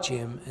watch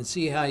him and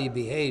see how he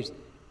behaves,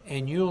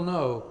 and you'll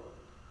know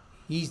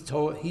he's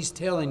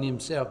telling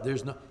himself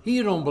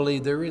he don't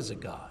believe there is a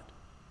God.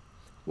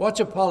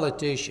 Watch a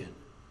politician.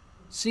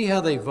 See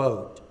how they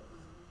vote.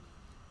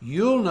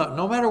 You'll know,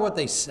 no matter what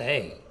they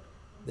say,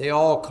 they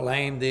all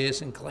claim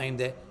this and claim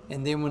that.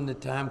 And then when the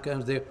time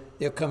comes,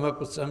 they'll come up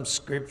with some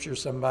scripture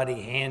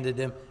somebody handed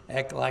them,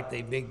 act like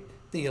they big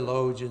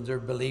theologians or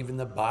believe in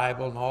the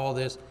Bible and all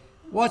this.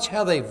 Watch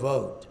how they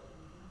vote.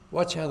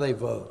 Watch how they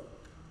vote.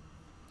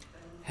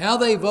 How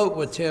they vote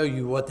will tell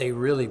you what they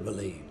really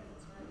believe.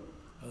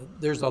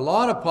 There's a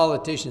lot of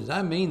politicians,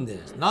 I mean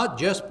this, not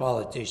just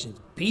politicians,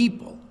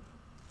 people,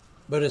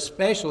 but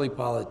especially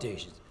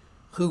politicians,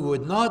 who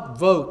would not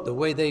vote the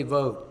way they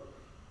vote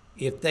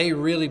if they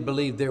really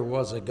believed there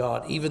was a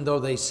God, even though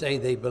they say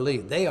they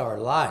believe. They are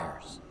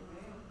liars.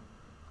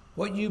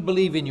 What you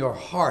believe in your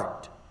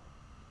heart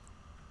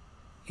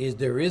is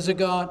there is a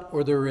God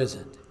or there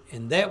isn't.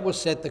 And that will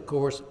set the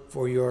course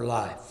for your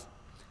life.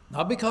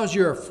 Not because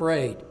you're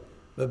afraid,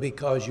 but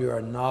because you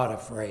are not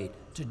afraid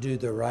to do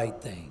the right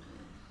thing.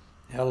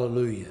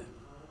 Hallelujah.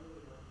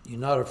 You're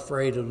not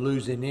afraid of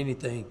losing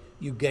anything.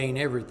 You gain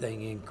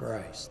everything in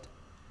Christ.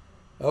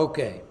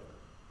 Okay.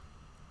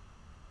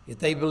 If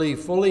they believe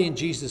fully in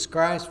Jesus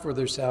Christ for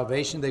their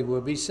salvation, they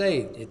will be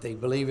saved. If they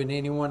believe in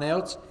anyone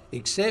else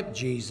except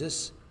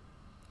Jesus,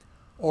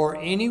 or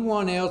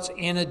anyone else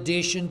in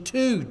addition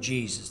to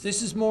Jesus,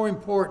 this is more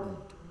important.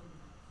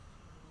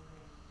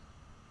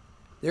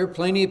 There are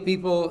plenty of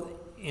people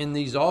in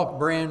these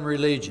off-brand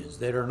religions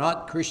that are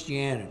not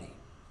Christianity.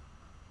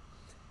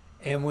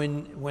 And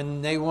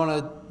when they want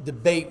to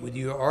debate with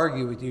you or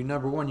argue with you,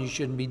 number one, you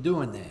shouldn't be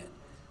doing that.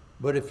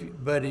 But if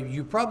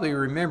you probably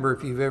remember,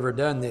 if you've ever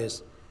done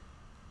this,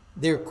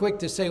 they're quick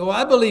to say, well,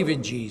 I believe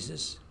in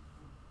Jesus,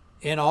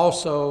 and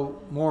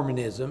also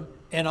Mormonism,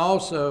 and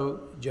also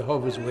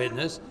Jehovah's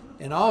Witness,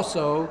 and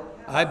also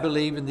I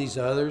believe in these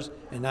others,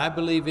 and I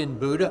believe in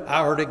Buddha.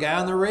 I heard a guy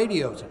on the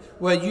radio say,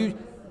 well,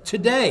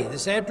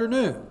 this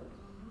afternoon,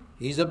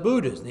 He's a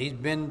Buddhist. He's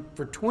been,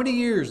 for 20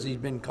 years, he's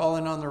been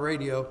calling on the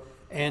radio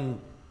and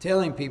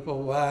telling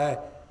people why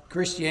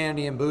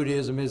Christianity and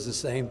Buddhism is the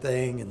same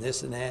thing and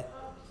this and that.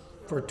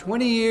 For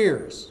 20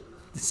 years,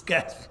 this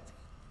guy's...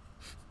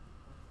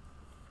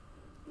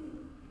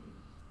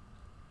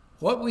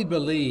 What we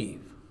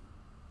believe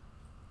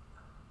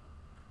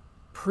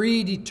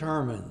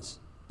predetermines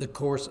the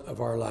course of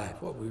our life,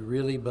 what we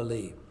really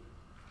believe.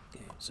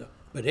 Okay,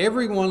 but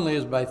everyone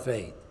lives by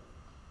faith.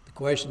 The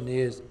question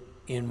is,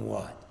 in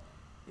what?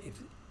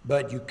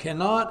 But you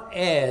cannot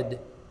add,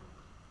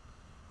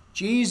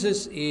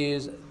 Jesus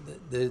is,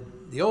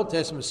 the Old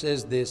Testament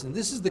says this, and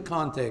this is the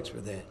context for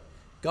that.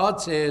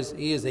 God says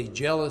he is a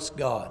jealous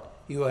God.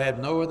 He will have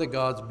no other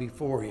gods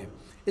before him.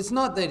 It's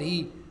not that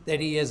he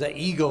has an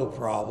ego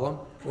problem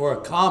or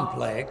a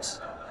complex.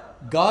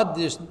 God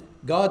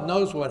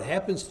knows what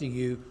happens to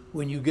you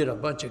when you get a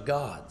bunch of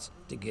gods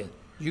together.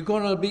 You're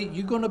gonna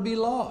be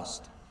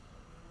lost.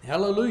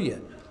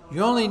 Hallelujah.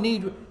 You only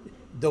need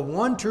the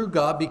one true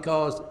God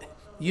because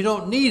you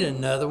don't need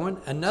another one.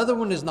 Another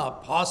one is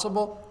not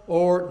possible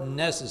or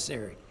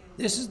necessary.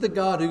 This is the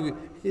God who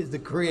is the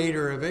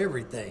creator of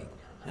everything.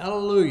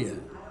 Hallelujah.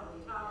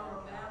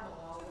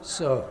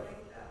 So,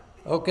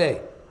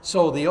 okay.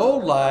 So the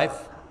old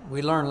life,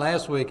 we learned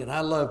last week, and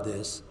I love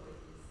this.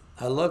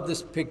 I love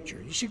this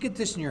picture. You should get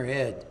this in your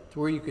head to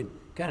where you can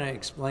kind of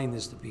explain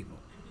this to people.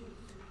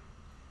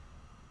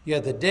 You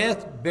have the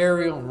death,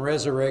 burial, and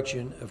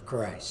resurrection of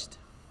Christ.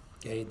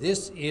 Okay,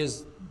 this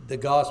is the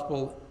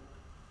gospel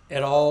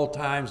at all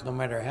times, no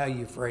matter how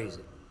you phrase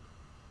it.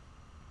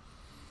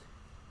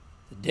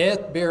 The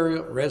death,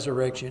 burial,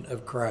 resurrection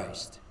of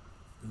Christ.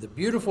 The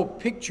beautiful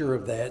picture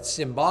of that,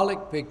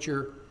 symbolic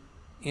picture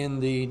in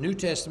the New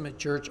Testament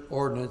church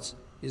ordinance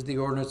is the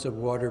ordinance of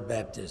water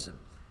baptism.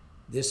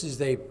 This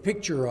is a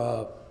picture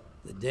of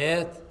the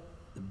death,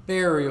 the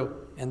burial,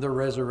 and the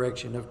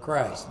resurrection of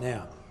Christ.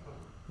 Now,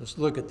 let's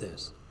look at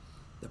this.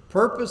 The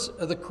purpose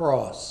of the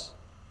cross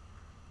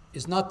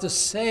is not to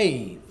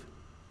save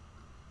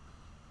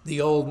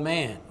the old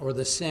man or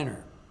the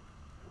sinner.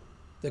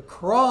 The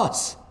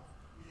cross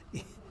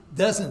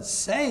doesn't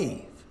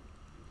save.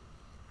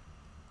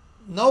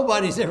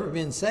 Nobody's ever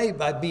been saved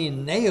by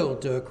being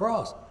nailed to a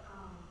cross.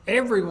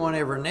 Everyone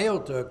ever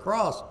nailed to a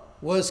cross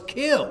was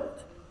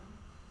killed.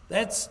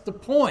 That's the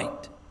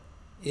point.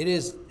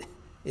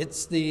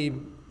 It's the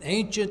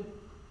ancient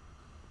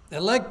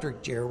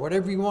electric chair,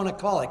 whatever you want to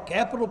call it,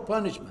 capital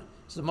punishment.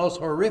 It's the most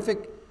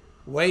horrific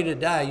way to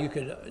die.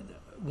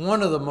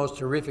 One of the most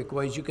horrific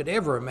ways you could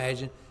ever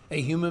imagine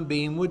a human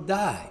being would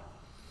die,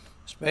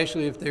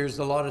 especially if there's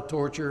a lot of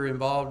torture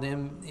involved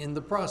in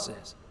the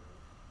process.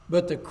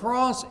 But the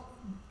cross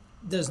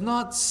does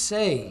not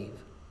save.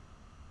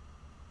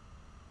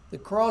 The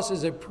cross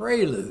is a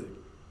prelude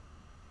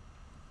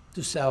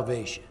to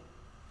salvation.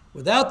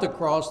 Without the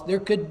cross, there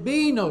could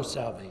be no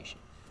salvation,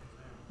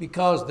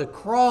 because the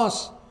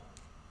cross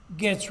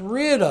gets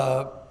rid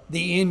of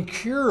the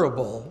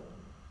incurable,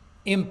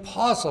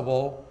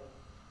 impossible,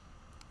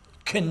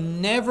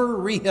 can never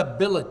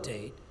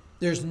rehabilitate.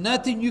 There's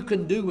nothing you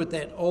can do with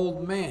that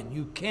old man.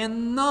 You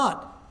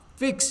cannot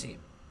fix him.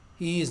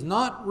 He is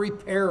not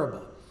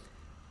repairable.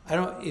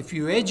 If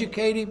you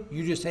educate him,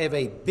 you just have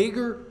a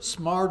bigger,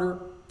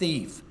 smarter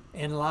thief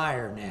and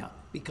liar now,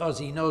 because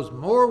he knows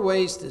more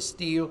ways to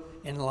steal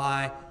and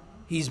lie.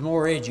 He's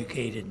more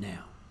educated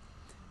now.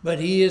 But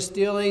he is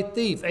still a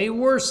thief, a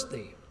worse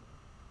thief.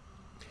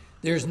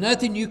 There's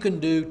nothing you can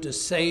do to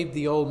save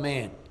the old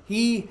man.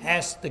 He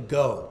has to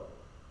go.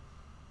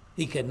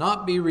 He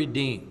cannot be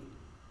redeemed.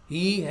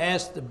 He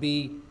has to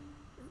be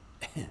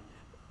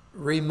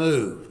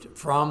removed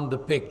from the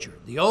picture.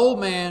 The old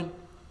man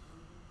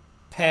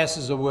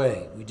passes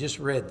away. We just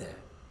read that.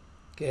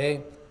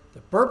 Okay?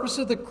 The purpose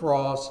of the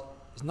cross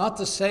is not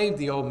to save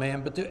the old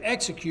man, but to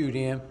execute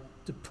him,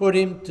 to put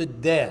him to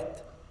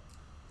death.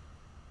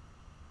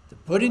 To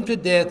put him to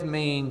death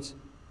means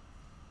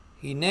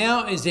he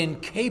now is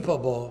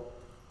incapable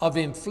of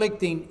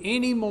inflicting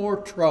any more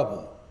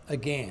trouble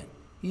again.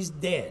 He's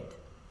dead.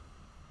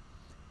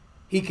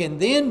 He can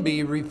then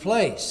be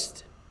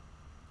replaced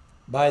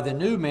by the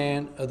new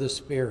man of the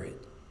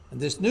Spirit. And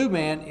this new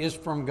man is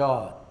from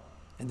God.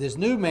 And this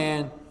new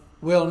man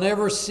will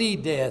never see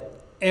death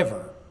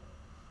ever.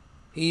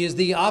 He is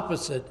the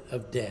opposite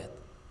of death.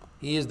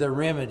 He is the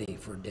remedy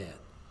for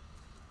death.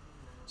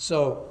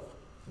 So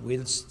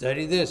we'll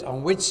study this.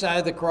 On which side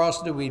of the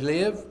cross do we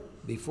live?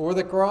 Before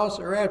the cross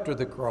or after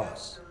the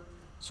cross?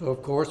 So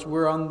of course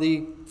we're on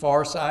the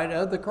far side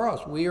of the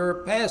cross. We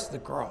are past the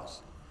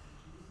cross.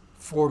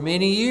 For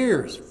many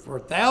years, for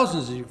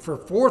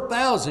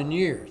 4,000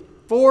 years,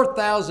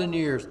 4,000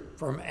 years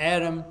from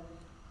Adam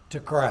to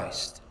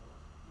Christ.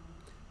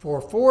 For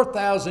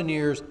 4,000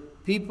 years,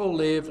 people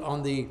lived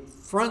on the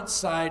front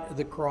side of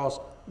the cross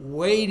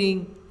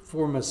waiting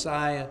for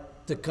Messiah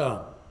to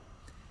come.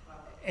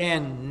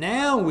 And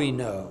now we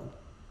know,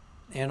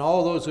 and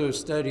all those who have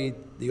studied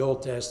the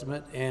Old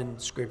Testament and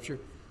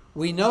Scripture,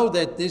 we know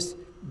that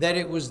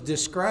it was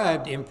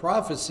described in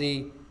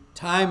prophecy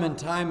time and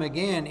time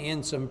again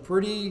in some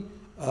pretty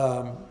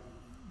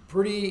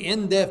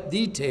in-depth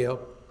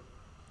detail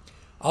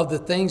of the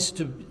things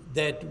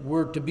that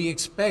were to be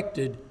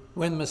expected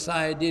when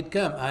Messiah did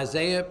come.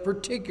 Isaiah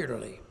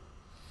particularly,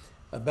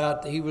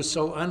 about he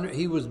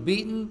was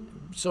beaten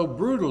so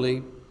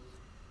brutally.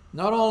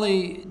 Not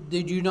only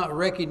did you not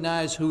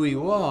recognize who he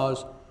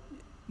was,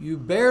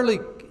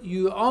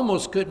 you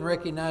almost couldn't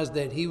recognize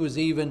that he was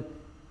even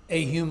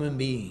a human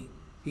being.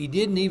 He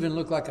didn't even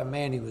look like a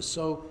man. He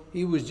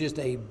was just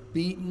a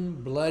beaten,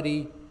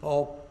 bloody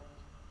pulp,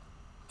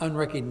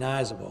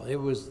 unrecognizable. It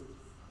was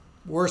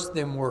worse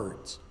than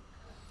words.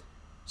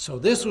 So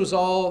this was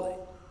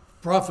all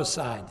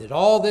prophesied, that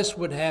all this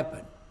would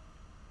happen.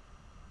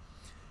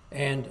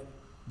 And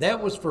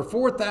that was for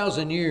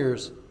 4,000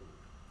 years.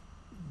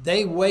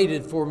 They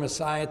waited for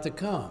Messiah to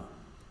come.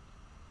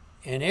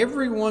 And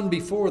everyone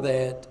before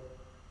that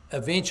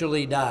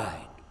eventually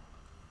died.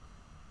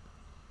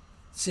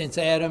 Since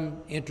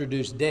Adam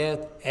introduced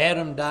death,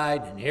 Adam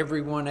died, and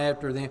everyone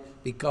after them,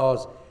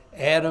 because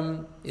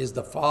Adam is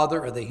the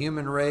father of the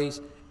human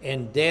race,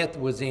 and death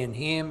was in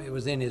him, it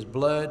was in his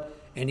blood,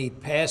 and he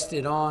passed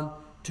it on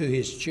to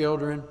his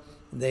children.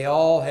 They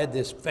all had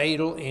this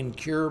fatal,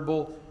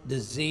 incurable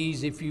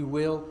disease, if you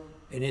will,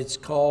 and it's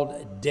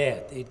called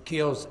death. It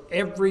kills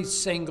every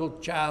single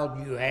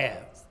child you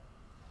have.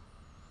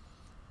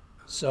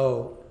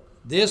 So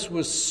this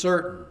was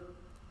certain.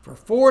 For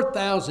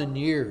 4,000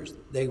 years,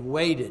 they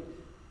waited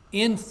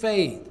in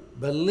faith,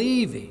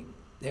 believing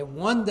that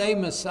one day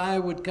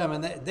Messiah would come.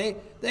 And they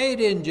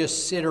didn't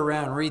just sit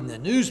around reading the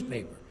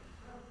newspaper.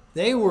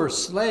 They were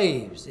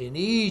slaves in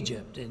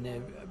Egypt,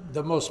 and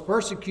the most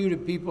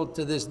persecuted people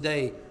to this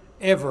day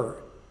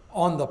ever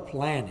on the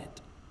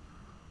planet.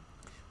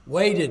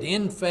 Waited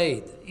in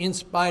faith in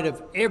spite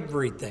of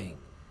everything.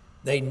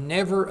 They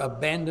never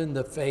abandoned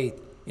the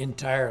faith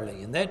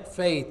entirely. And that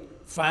faith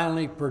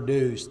finally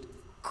produced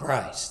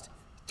Christ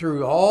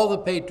through all the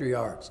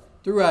patriarchs,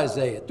 through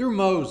Isaiah, through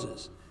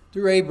Moses,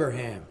 through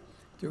Abraham,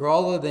 through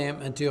all of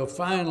them, until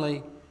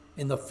finally,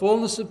 in the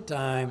fullness of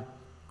time,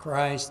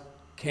 Christ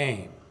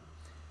came.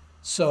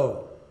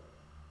 So,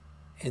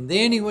 and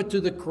then he went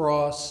to the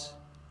cross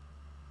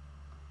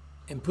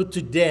and put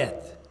to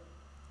death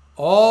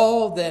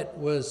all that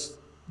was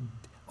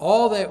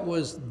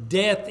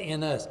death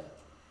in us.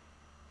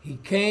 He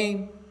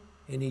came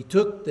and he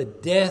took the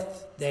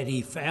death that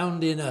he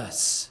found in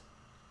us,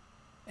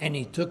 and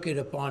he took it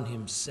upon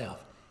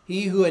himself.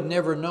 He who had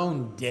never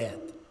known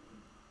death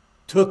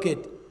took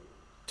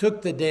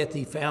the death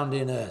he found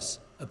in us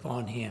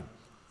upon him.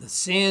 The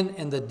sin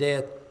and the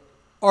death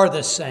are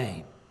the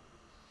same.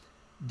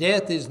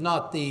 Death is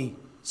not the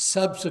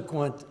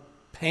subsequent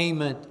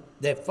payment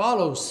that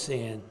follows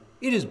sin.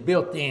 It is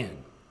built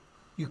in.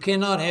 You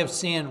cannot have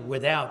sin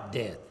without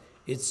death.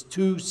 It's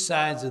two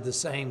sides of the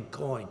same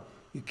coin.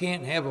 You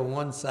can't have a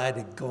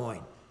one-sided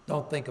coin.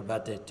 Don't think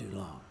about that too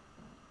long.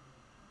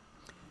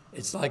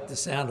 It's like the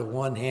sound of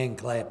one hand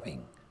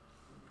clapping.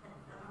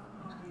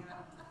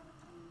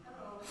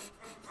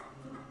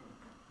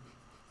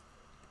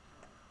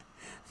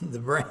 The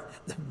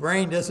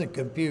brain doesn't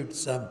compute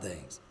some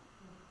things.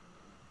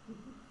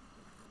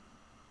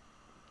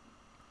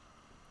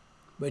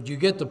 But you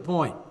get the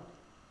point.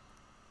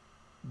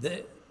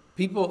 The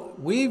people,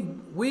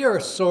 we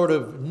are sort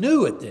of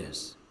new at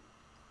this.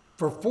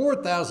 For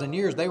 4,000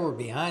 years, they were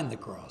behind the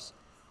cross.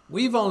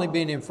 We've only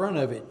been in front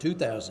of it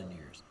 2,000 years.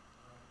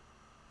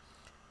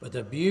 But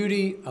the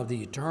beauty of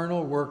the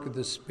eternal work of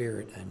the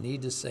Spirit, I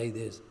need to say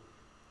this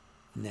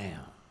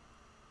now.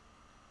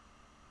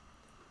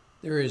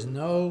 There is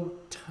no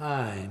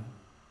time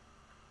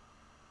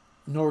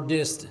nor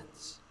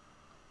distance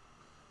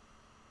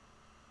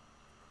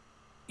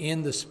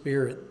in the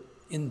Spirit,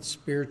 in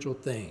spiritual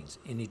things,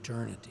 in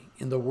eternity,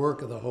 in the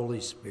work of the Holy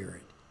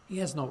Spirit. He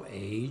has no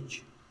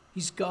age.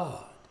 He's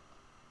God.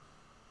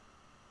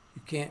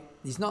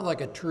 He's not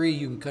like a tree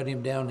you can cut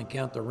him down and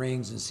count the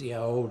rings and see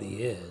how old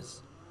he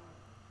is.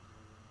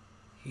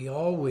 He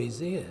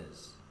always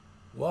is,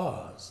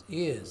 was,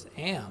 is,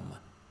 am.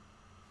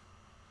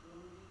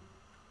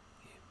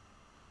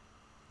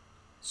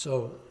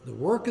 So the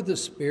work of the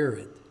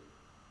Spirit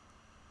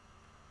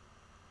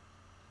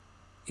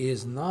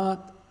is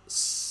not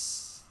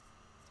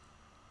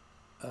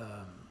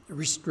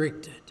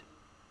restricted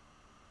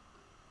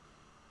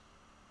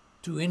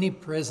to any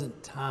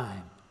present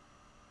time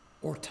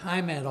or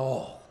time at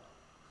all.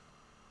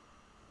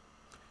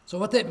 So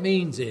what that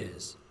means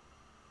is,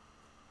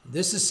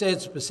 this is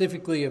said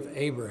specifically of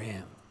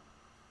Abraham.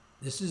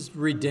 This is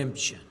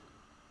redemption.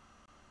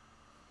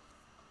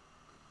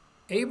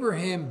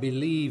 Abraham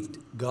believed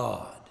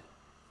God,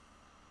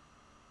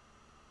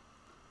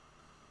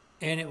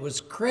 and it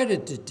was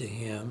credited to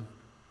him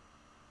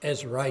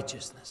as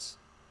righteousness.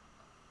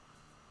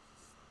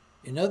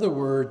 In other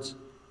words,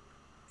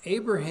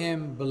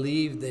 Abraham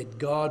believed that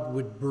God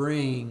would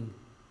bring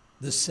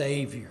the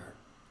Savior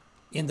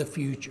in the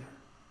future.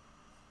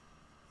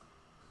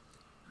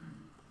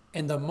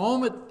 And the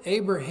moment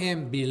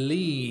Abraham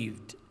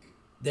believed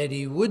that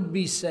he would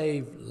be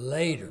saved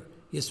later,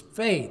 his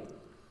faith,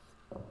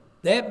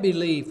 that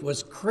belief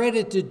was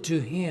credited to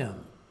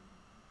him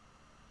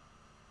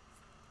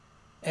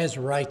as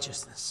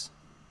righteousness.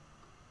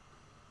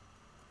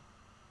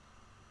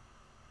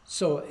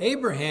 So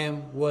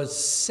Abraham was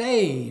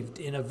saved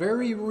in a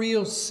very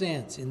real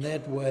sense in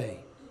that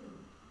way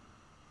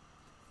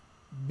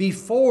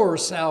before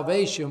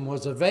salvation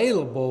was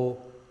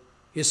available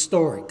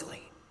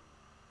historically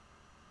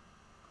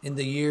in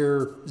the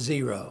year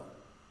 0.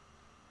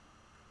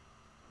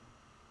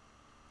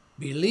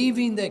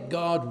 Believing that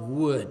God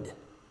would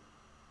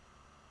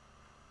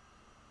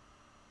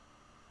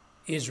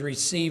is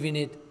receiving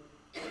it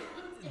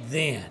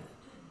then.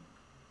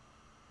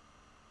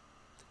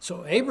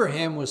 So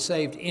Abraham was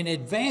saved in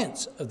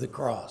advance of the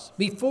cross,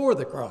 before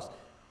the cross.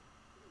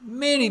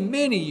 Many,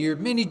 many years,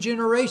 many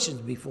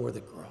generations before the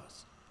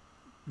cross.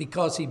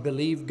 Because he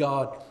believed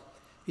God.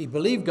 He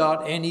believed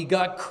God and he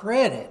got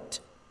credit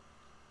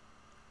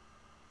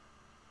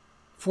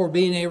for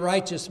being a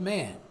righteous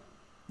man.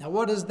 Now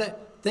what is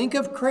that? Think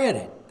of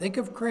credit. Think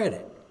of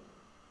credit.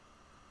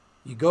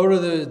 You go to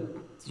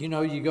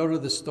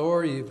the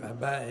store, you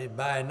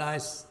buy a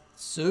nice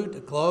suit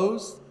of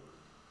clothes.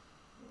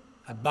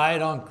 I buy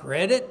it on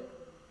credit.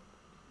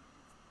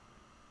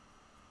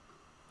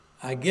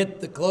 I get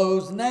the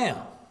clothes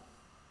now.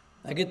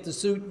 I get the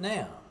suit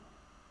now.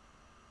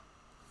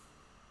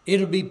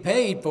 It'll be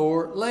paid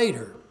for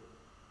later.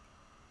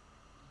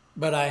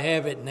 But I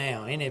have it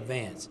now in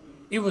advance.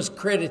 It was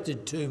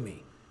credited to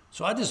me.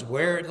 So I just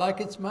wear it like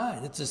it's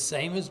mine. It's the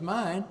same as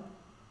mine.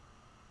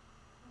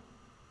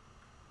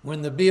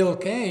 When the bill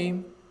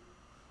came,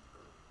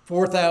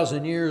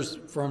 4,000 years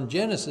from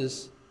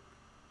Genesis,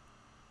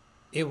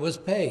 it was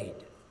paid.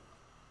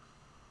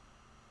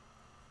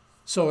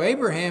 So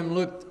Abraham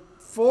looked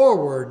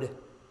forward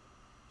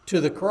to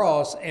the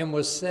cross and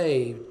was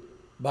saved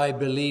by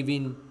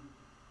believing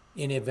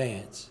in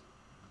advance.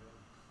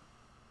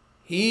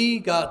 He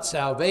got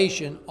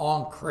salvation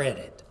on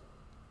credit.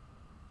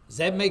 Does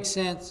that make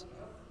sense?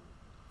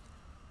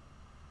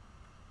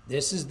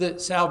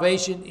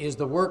 Salvation is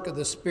the work of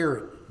the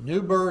Spirit,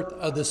 new birth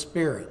of the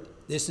Spirit.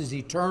 This is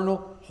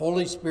eternal,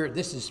 Holy Spirit.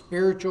 This is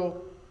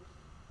spiritual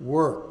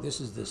work.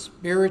 This is the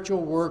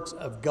spiritual works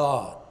of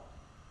God.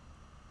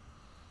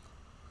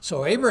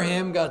 So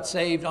Abraham got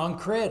saved on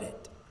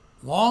credit.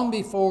 Long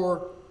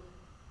before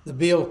the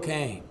bill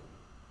came,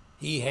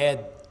 he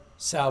had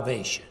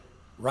salvation,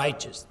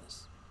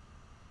 righteousness.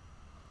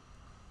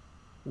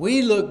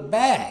 We look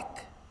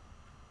back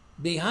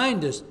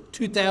behind us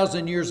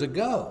 2,000 years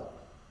ago.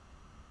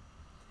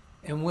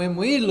 And when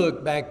we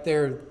look back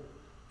there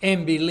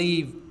and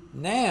believe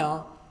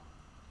now,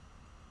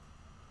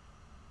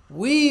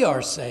 we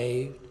are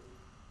saved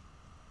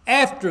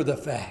after the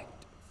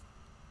fact.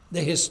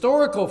 The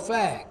historical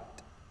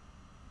fact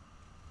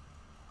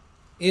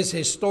is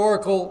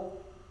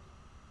historical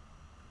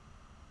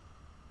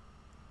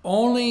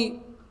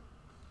only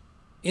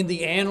in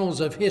the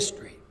annals of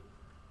history.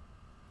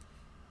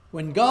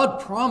 When God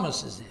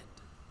promises it,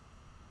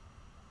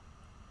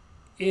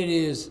 it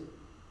is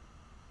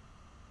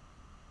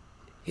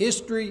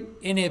history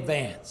in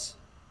advance.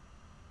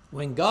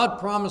 When God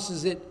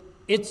promises it,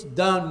 it's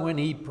done when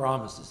He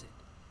promises it.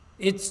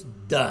 It's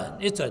done.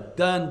 It's a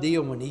done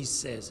deal when He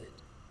says it.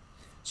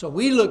 So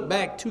we look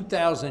back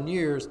 2,000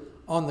 years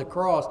on the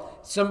cross.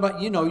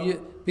 Somebody,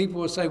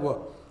 people will say,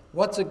 well,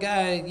 what's a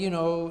guy,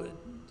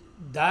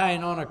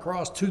 dying on a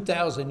cross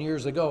 2,000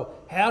 years ago?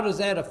 How does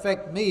that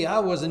affect me? I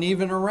wasn't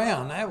even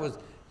around. That was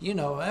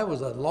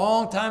a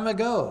long time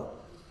ago.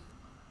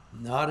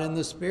 Not in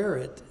the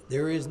Spirit.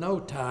 There is no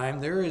time.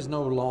 There is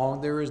no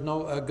long. There is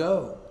no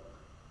ago.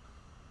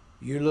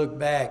 You look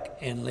back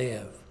and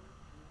live.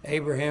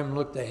 Abraham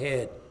looked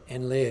ahead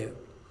and lived.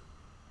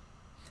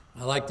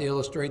 I like to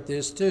illustrate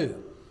this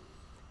too.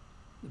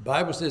 The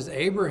Bible says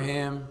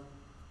Abraham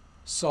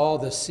saw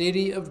the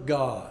city of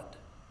God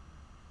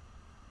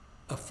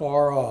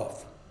afar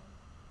off.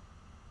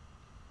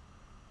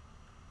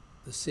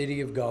 The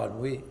city of God.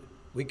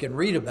 We can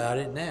read about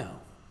it now.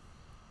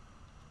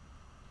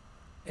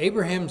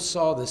 Abraham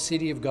saw the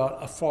city of God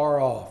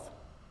afar off.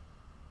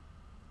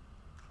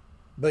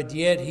 But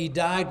yet he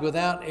died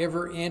without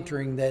ever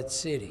entering that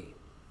city.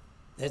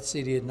 That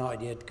city had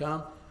not yet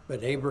come,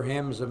 but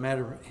Abraham, as a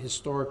matter of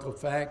historical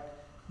fact,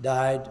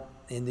 died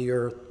in the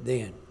earth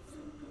then.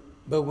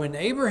 But when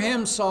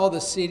Abraham saw the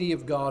city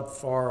of God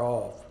far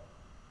off,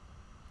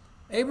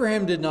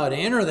 Abraham did not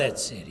enter that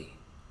city.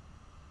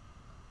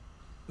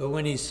 But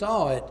when he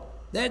saw it,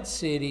 that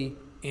city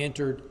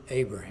entered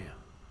Abraham.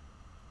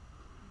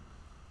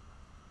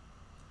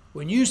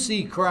 When you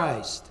see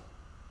Christ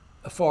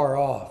afar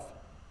off,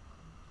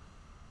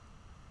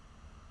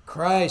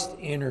 Christ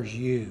enters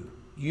you.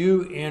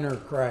 You enter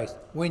Christ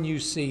when you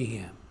see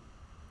Him.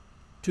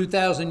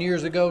 2,000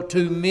 years ago,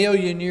 2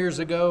 million years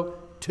ago,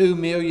 2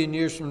 million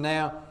years from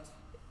now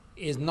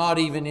is not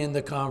even in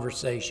the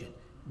conversation.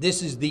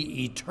 This is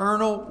the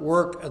eternal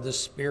work of the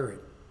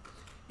Spirit.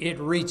 It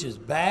reaches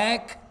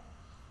back,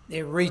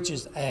 it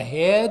reaches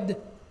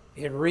ahead,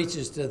 it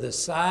reaches to the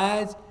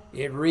sides,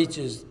 It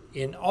reaches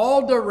in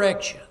all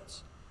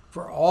directions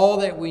for all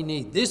that we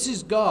need. This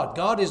is God.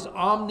 God is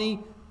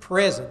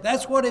omnipresent.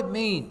 That's what it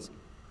means.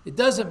 It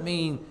doesn't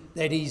mean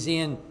that he's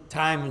in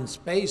time and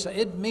space.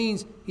 It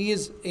means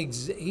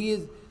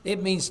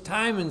it means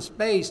time and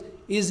space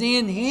is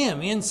in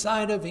him,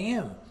 inside of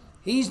him.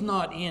 He's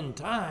not in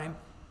time.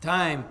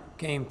 Time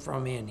came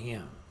from in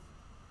him.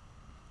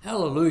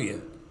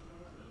 Hallelujah.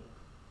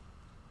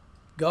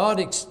 God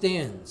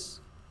extends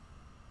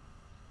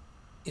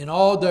in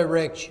all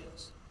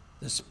directions.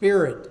 The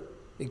Spirit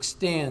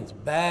extends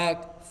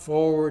back,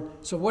 forward.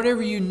 So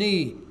whatever you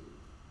need,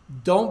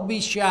 don't be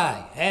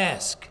shy.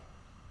 Ask.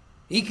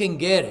 He can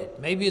get it.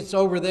 Maybe it's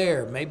over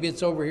there. Maybe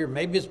it's over here.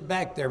 Maybe it's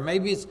back there.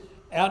 Maybe it's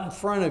out in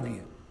front of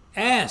you.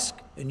 Ask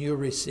and you'll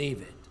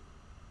receive it.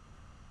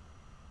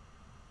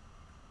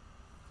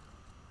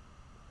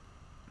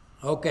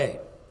 Okay.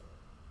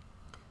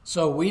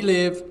 So we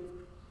live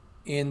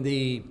in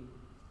the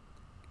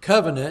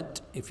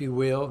covenant, if you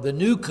will, the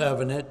new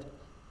covenant,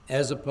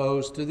 as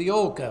opposed to the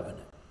old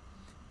covenant.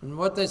 And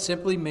what that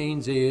simply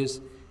means is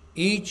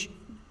in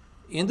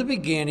the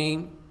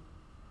beginning,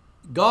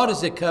 God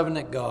is a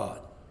covenant God.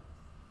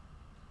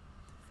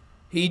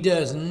 He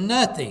does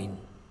nothing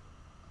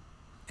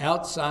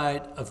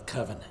outside of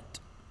covenant.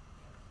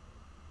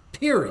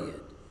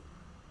 Period.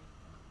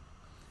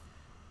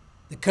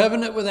 The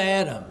covenant with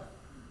Adam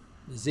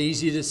is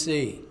easy to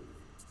see.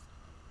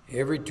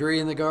 Every tree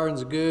in the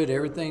garden's good,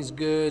 everything's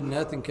good,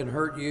 nothing can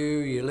hurt you,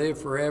 you live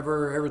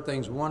forever,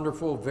 everything's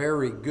wonderful,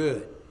 very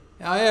good.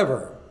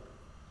 However,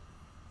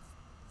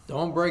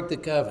 don't break the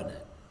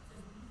covenant.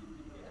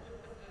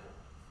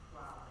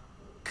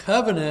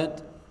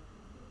 Covenant,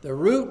 the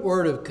root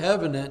word of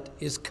covenant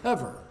is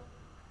cover.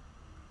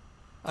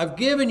 I've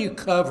given you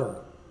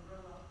cover.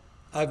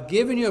 I've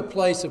given you a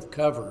place of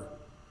cover.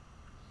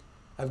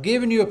 I've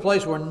given you a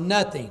place where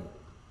nothing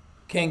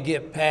can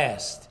get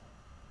past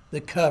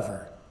the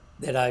cover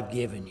that I've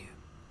given you.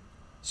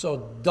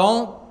 So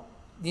don't,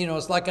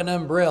 it's like an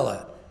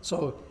umbrella.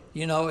 So,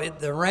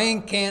 the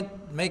rain can't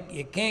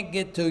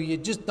get to you.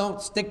 Just don't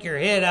stick your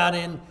head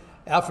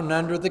out from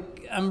under the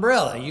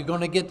umbrella. You're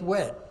going to get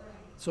wet.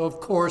 So, of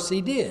course, he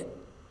did.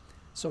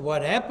 So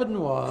what happened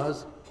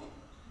was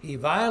he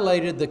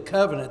violated the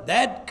covenant.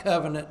 That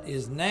covenant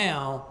is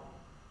now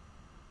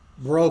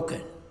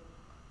broken.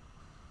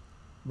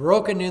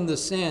 Broken in the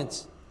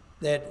sense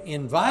that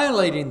in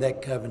violating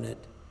that covenant,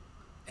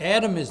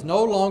 Adam is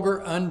no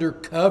longer under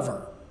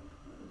cover.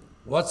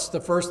 What's the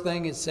first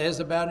thing it says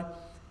about him?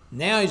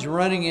 Now he's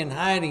running and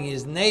hiding.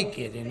 He's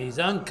naked and he's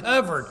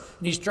uncovered.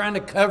 And he's trying to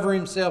cover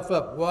himself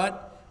up.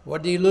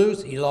 What did he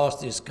lose? He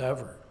lost his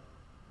cover.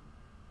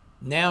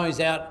 Now he's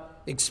out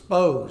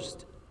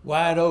exposed,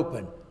 wide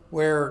open,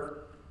 where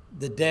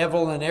the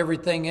devil and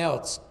everything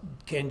else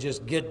can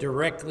just get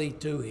directly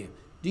to him.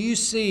 Do you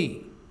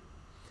see?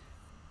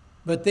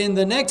 But then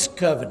the next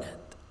covenant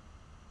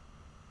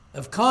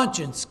of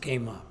conscience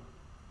came up.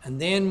 And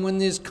then when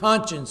his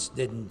conscience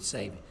didn't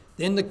save him,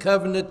 then the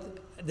covenant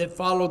that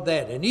followed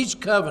that. And each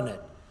covenant,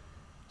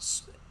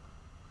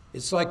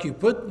 it's like you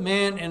put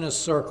man in a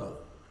circle.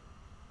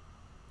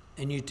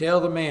 And you tell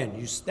the man,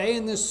 you stay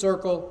in this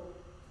circle,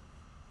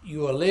 you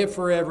will live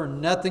forever.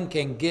 Nothing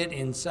can get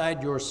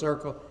inside your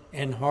circle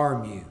and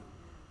harm you.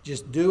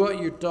 Just do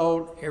what you're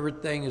told.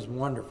 Everything is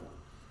wonderful.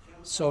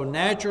 So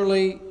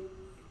naturally,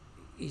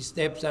 he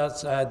steps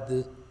outside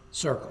the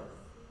circle.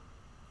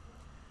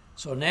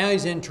 So now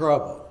he's in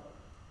trouble.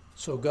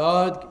 So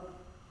God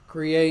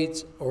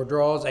creates or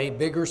draws a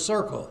bigger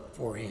circle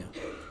for him.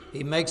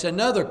 He makes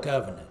another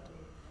covenant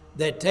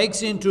that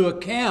takes into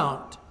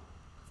account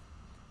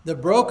the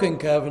broken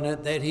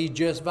covenant that he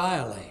just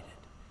violated.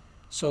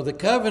 So the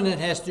covenant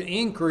has to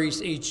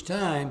increase each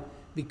time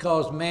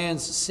because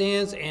man's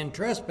sins and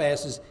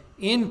trespasses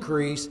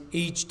increase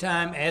each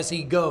time as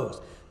he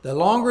goes. The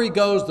longer he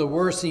goes, the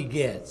worse he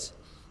gets.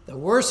 The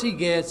worse he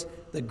gets,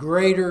 the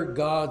greater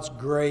God's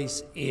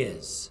grace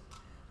is.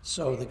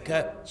 So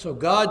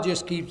God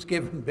just keeps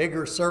giving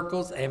bigger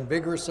circles and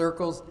bigger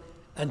circles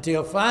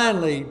until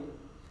finally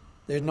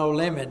there's no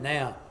limit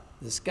now.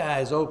 The sky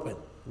is open.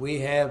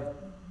 We have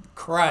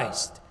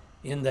Christ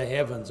in the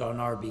heavens on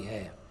our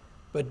behalf.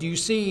 But do you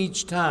see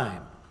each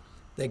time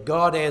that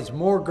God adds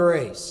more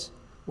grace?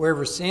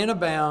 Wherever sin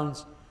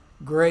abounds,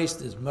 grace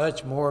does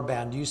much more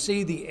abound. Do you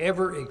see the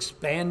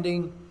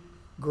ever-expanding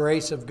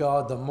grace of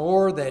God? The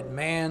more that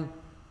man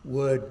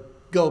would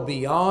go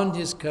beyond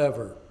his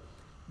cover,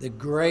 the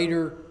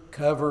greater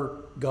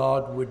cover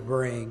God would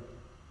bring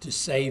to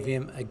save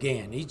him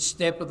again, each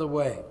step of the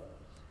way.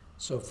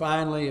 So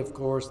finally, of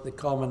course, the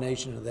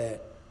culmination of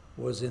that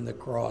was in the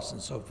cross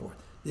and so forth.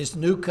 This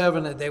new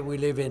covenant that we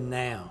live in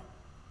now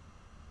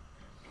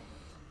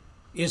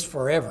is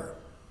forever.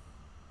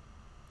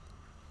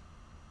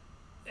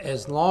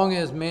 As long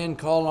as men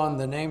call on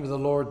the name of the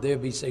Lord, they'll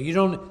be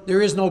saved.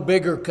 There is no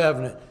bigger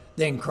covenant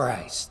than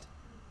Christ.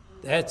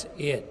 That's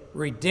it.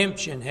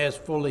 Redemption has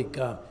fully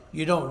come.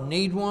 You don't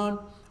need one.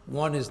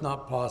 One is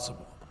not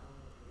possible.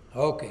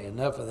 Okay,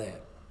 enough of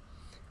that.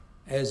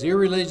 As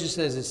irreligious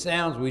as it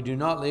sounds, we do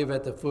not live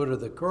at the foot of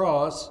the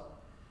cross.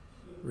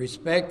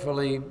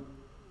 Respectfully,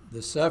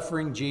 the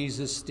suffering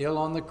Jesus still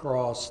on the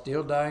cross,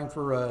 still dying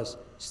for us,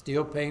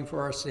 still paying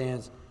for our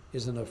sins,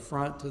 is an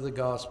affront to the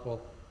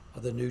gospel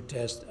of the New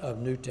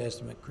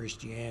Testament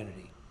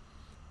Christianity.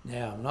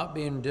 Now, I'm not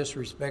being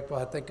disrespectful.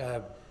 I think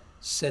I've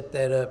set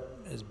that up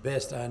as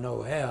best I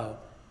know how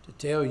to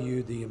tell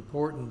you the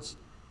importance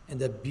and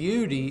the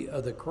beauty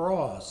of the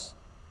cross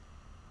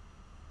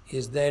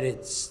is that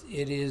it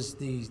is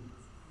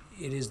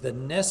the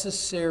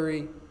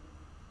necessary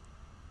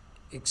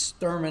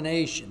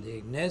extermination,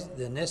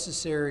 the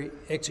necessary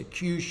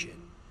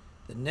execution,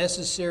 the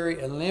necessary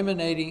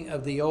eliminating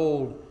of the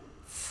old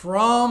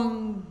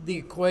from the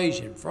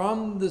equation,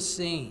 from the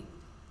scene,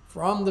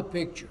 from the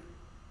picture,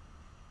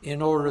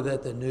 in order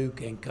that the new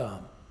can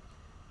come.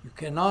 You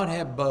cannot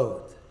have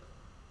both.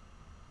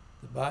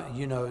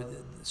 The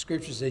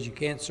Scripture says you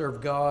can't serve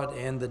God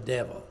and the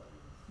devil.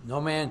 No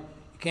man,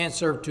 you can't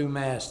serve two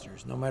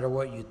masters, no matter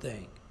what you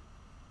think.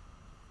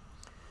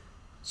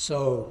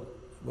 So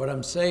what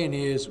I'm saying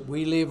is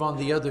we live on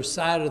the other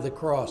side of the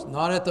cross,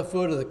 not at the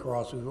foot of the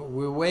cross.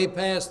 We're way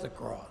past the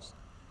cross.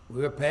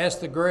 We're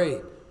past the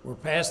grave. We're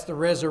past the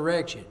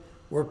resurrection.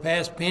 We're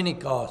past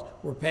Pentecost.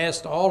 We're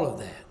past all of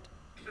that.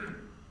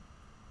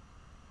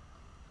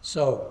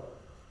 So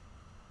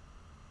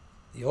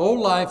the old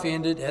life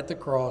ended at the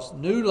cross.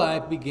 New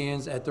life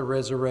begins at the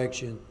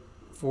resurrection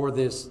for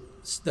this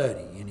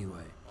study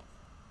anyway.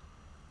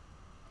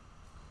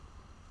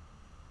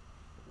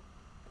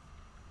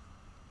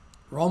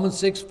 Romans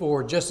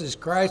 6:4, just as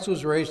Christ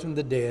was raised from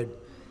the dead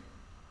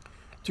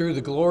through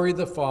the glory of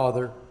the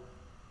Father,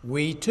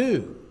 we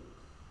too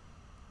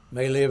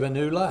may live a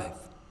new life.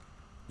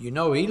 You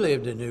know he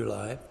lived a new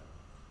life.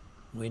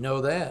 We know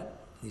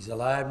that. He's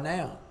alive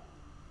now.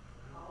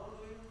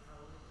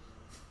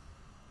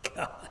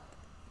 God.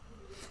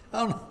 I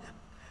don't know.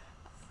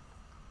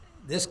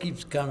 This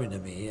keeps coming to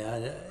me.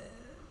 I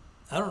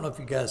don't know if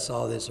you guys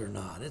saw this or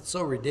not. It's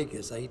so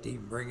ridiculous. I hate to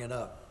even bring it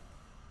up.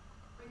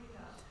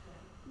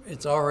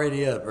 It's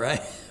already up,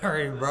 right? I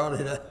already brought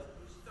it up.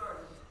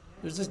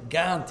 There's this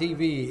guy on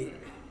TV,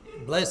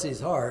 bless his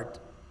heart.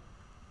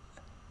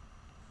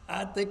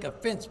 I think a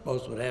fence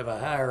post would have a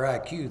higher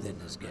IQ than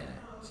this guy,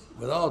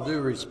 with all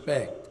due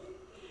respect.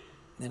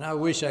 And I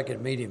wish I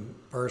could meet him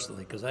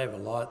personally, because I have a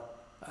lot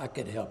I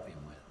could help him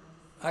with.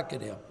 I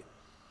could help him.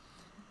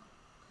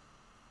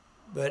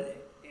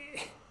 But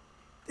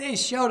they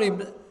showed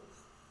him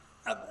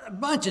a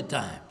bunch of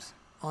times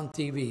on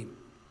TV.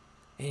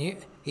 And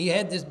he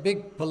had this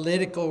big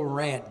political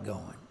rant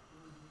going.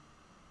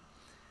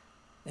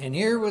 And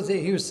here was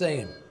it. He was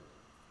saying,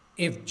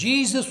 if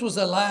Jesus was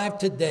alive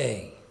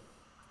today,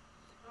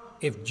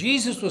 if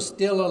Jesus was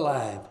still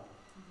alive,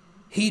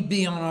 he'd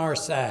be on our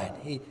side.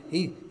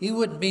 He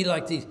wouldn't be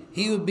like these.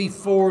 He would be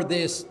for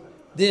this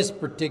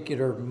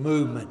particular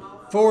movement,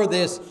 for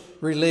this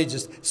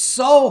religious.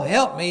 So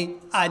help me,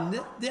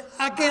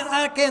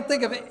 I can't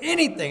think of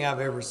anything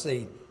I've ever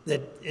seen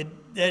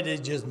that is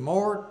just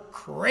more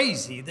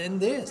crazy than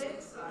this.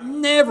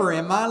 Never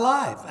in my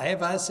life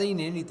have I seen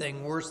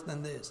anything worse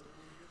than this.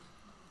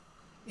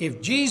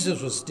 If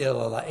Jesus was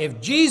still alive,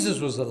 if Jesus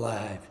was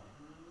alive,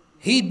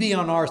 he'd be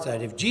on our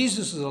side. If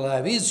Jesus was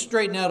alive, he'd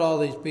straighten out all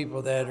these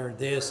people that are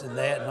this and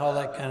that and all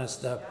that kind of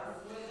stuff.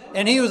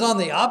 And he was on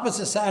the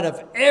opposite side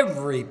of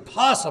every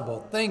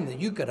possible thing that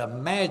you could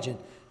imagine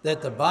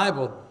that the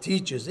Bible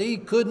teaches. He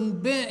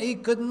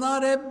could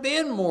not have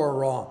been more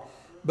wrong.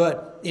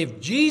 But if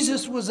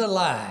Jesus was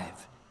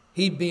alive,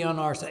 he'd be on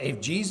our side.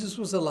 If Jesus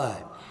was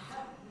alive.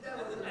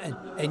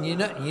 And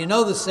you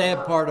know the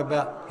sad part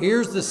about,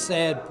 here's the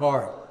sad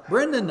part.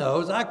 Brenda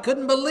knows, I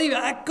couldn't believe it.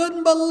 I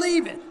couldn't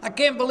believe it. I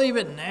can't believe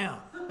it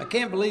now. I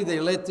can't believe they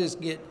let this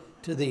get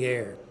to the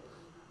air.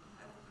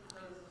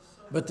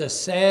 But the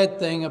sad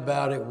thing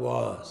about it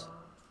was,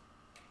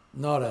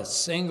 not a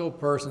single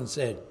person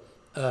said,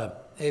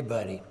 hey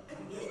buddy,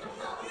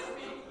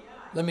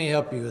 let me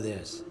help you with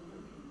this.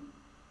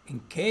 In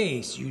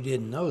case you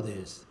didn't know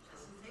this,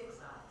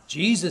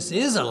 Jesus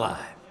is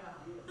alive.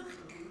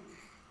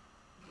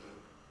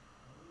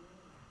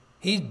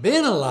 He's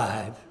been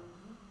alive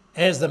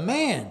as the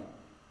man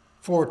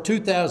for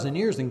 2,000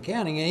 years and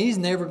counting, and he's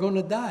never going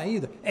to die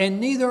either.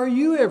 And neither are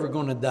you ever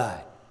going to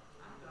die.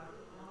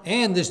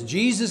 And this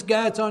Jesus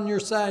guy that's on your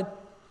side,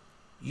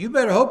 you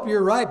better hope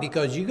you're right,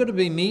 because you're going to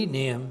be meeting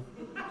him.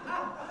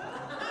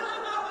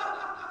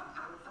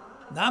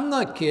 I'm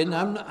not kidding.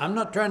 I'm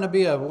not trying to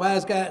be a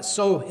wise guy.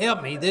 So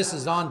help me, this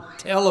is on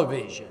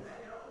television.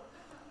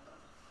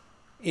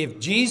 If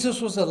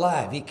Jesus was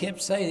alive, he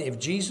kept saying, if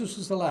Jesus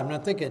was alive. And I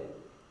think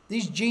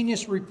these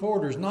genius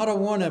reporters, not a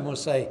one of them will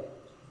say,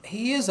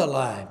 he is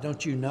alive,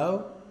 don't you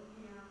know?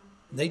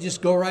 They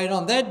just go right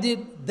on. They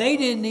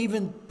didn't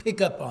even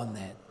pick up on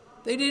that.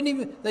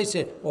 They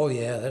said, oh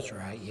yeah, that's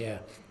right,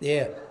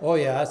 yeah. Oh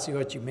yeah, I see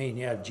what you mean.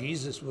 Yeah, if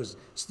Jesus was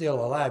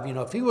still alive,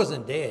 if he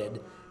wasn't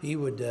dead, he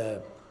would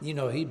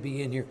he'd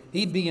be in here.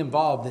 He'd be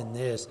involved in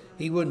this.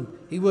 He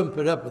wouldn't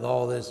put up with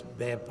all this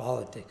bad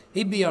politics.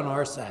 He'd be on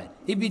our side.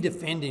 He'd be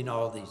defending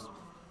all these.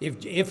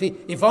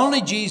 If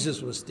only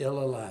Jesus was still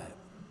alive.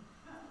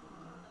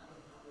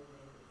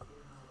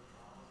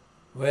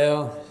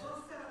 Well,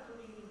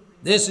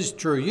 this is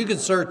true. You can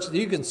search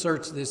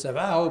this up.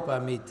 I hope I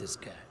meet this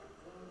guy.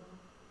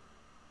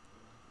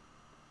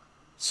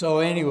 So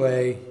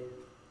anyway,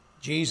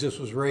 Jesus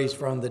was raised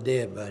from the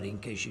dead, buddy, in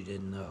case you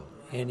didn't know.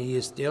 And he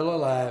is still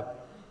alive,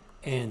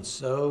 and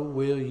so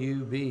will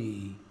you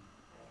be.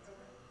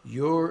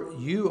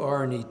 You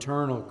are an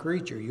eternal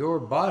creature. Your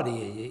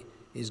body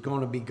is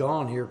going to be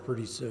gone here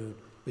pretty soon,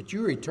 but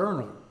you're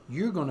eternal.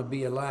 You're going to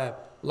be alive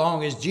as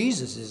long as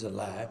Jesus is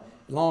alive,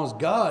 as long as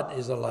God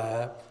is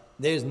alive.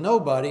 There's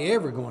nobody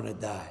ever going to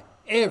die,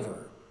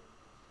 ever.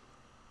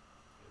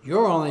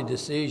 Your only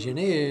decision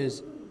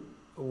is,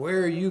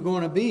 where are you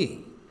going to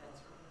be?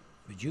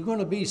 But you're going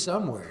to be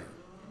somewhere.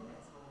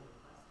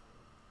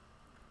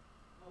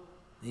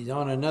 He's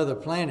on another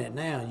planet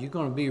now. You're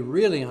going to be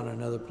really on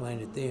another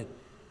planet then,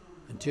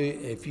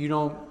 if you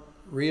don't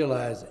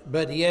realize it.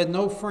 But he had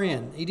no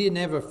friend. He didn't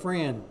have a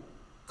friend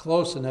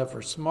close enough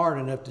or smart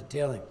enough to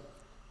tell him,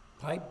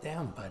 pipe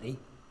down, buddy.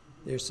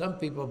 There's some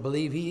people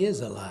believe he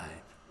is alive.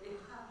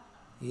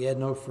 He had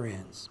no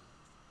friends,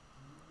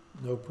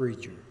 no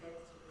preacher,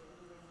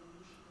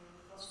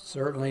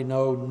 certainly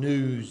no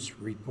news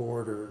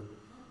reporter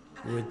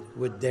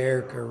would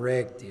dare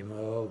correct him.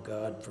 Oh,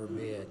 God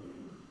forbid.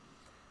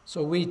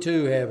 So we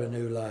too have a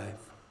new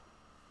life.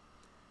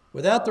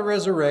 Without the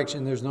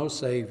resurrection, there's no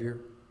Savior.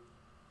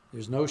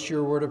 There's no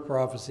sure word of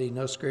prophecy.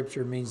 No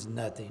scripture means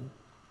nothing.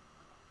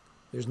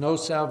 There's no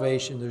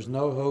salvation. There's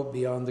no hope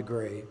beyond the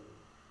grave.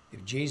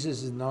 If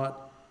Jesus is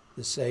not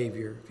the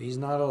Savior, if he's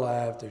not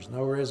alive, there's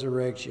no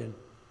resurrection,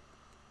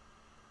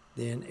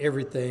 then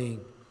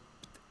everything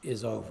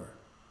is over.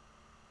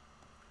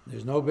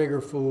 There's no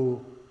bigger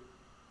fool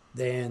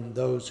than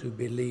those who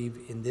believe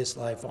in this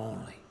life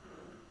only.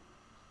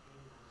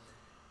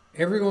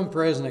 Everyone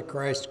present at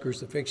Christ's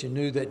crucifixion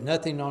knew that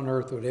nothing on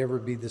earth would ever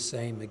be the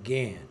same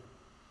again.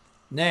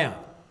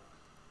 Now,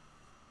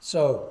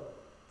 so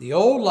the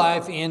old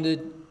life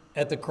ended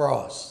at the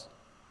cross.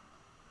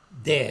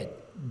 Dead,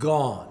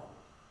 gone,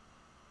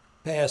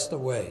 passed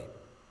away.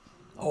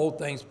 Old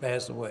things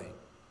passed away.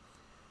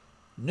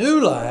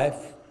 New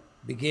life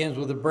begins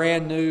with a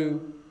brand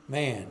new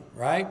man,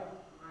 right?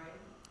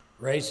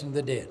 Raised from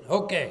the dead.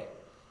 Okay.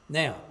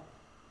 Now,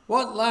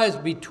 what lies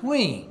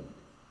between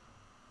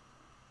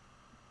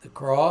the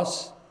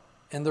cross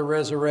and the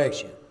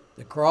resurrection?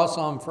 The cross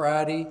on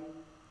Friday,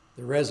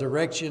 the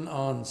resurrection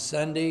on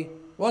Sunday.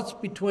 What's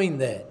between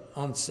that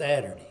on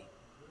Saturday?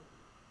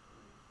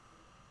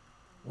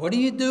 What do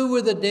you do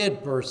with a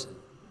dead person?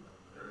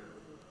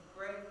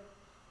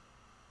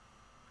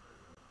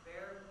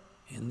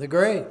 In the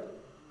grave.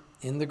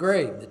 In the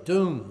grave, the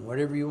tomb,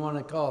 whatever you want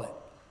to call it.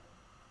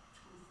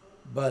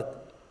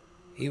 But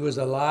he was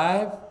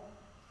alive,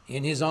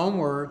 in his own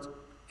words,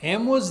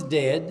 and was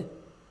dead.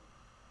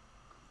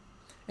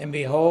 And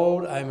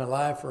behold, I am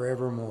alive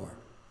forevermore.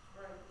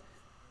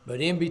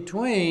 But in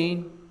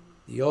between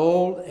the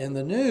old and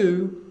the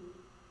new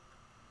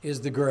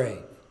is the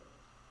grave.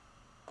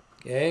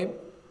 Okay?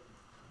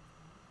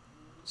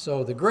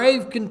 So the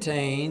grave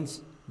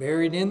contains,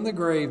 buried in the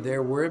grave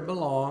there where it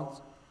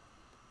belongs,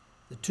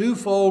 the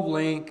twofold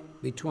link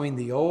between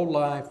the old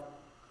life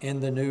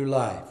and the new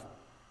life.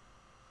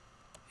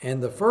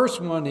 And the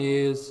first one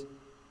is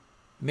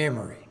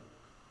memory.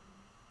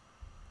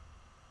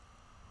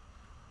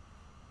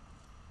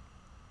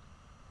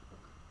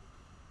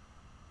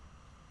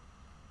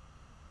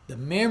 The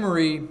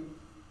memory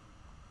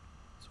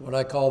is what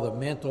I call the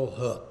mental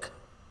hook.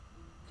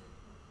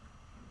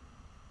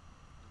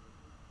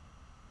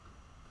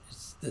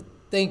 It's the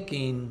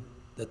thinking,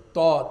 the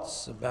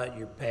thoughts about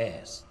your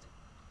past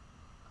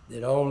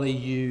that only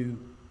you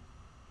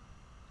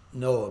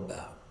know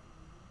about.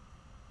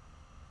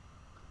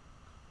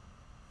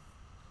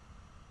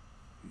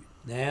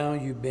 Now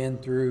you've been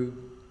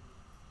through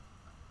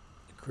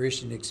the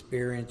Christian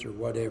experience or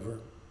whatever,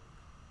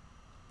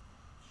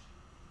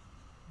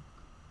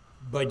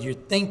 but you're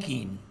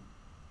thinking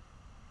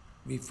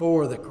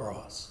before the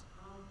cross.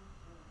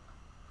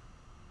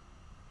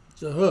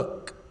 It's a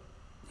hook.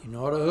 You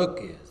know what a hook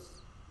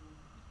is?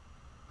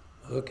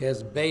 A hook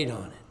has bait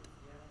on it.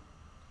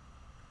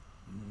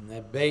 And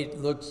that bait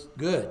looks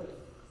good.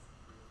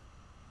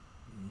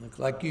 Looks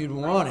like you'd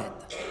want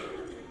it.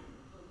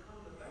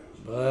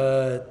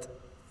 But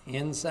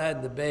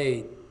inside the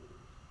bait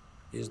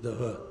is the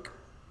hook.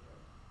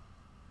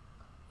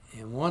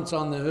 And once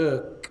on the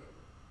hook,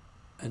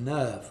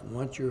 enough,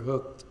 once you're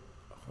hooked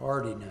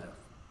hard enough,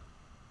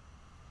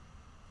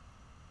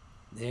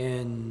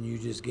 then you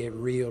just get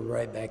reeled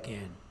right back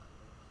in.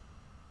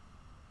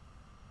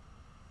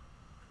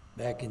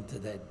 Back into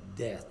that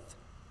death,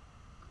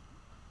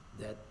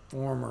 that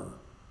former.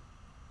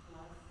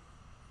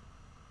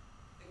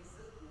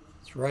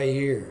 It's right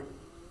here.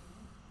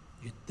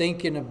 You're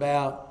thinking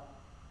about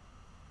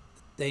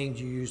the things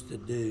you used to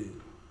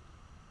do.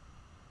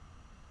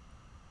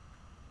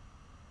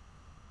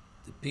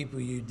 people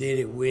you did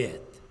it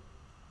with.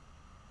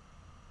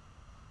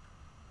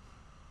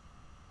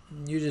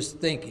 You're just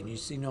thinking. You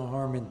see no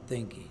harm in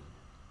thinking.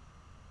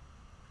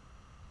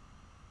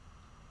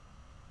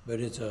 But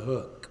it's a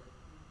hook.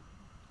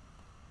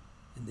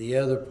 And the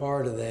other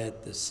part of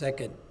that, the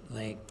second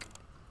link,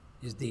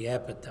 is the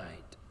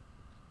appetite.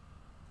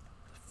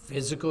 The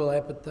physical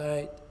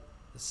appetite,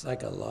 the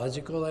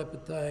psychological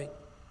appetite,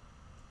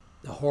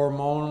 the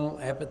hormonal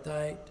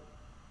appetite.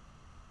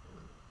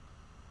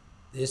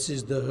 This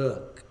is the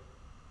hook.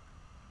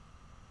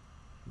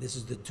 This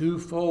is the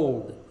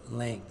twofold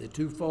link, the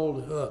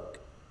twofold hook.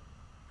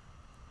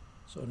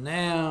 So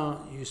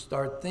now you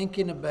start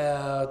thinking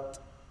about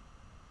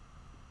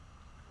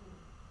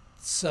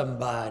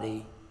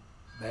somebody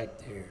back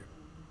there.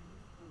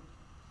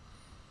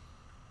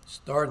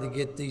 Start to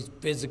get these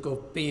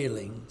physical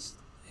feelings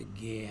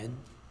again.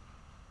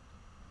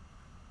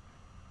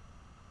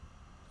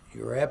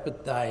 Your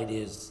appetite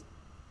is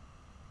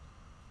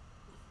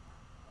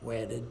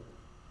whetted.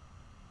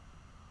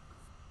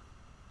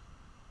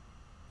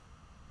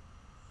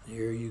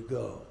 Here you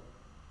go.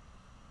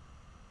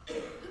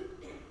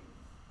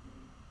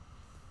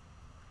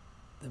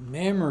 The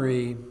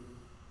memory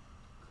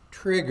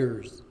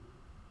triggers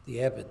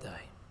the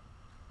appetite.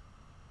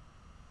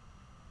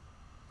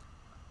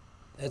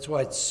 That's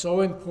why it's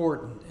so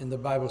important, and the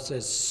Bible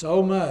says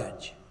so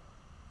much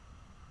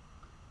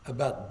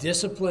about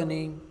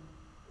disciplining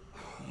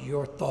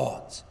your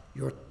thoughts,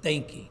 your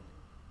thinking,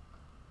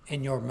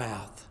 and your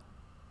mouth.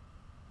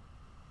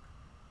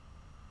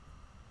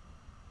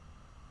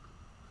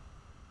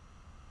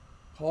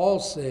 Paul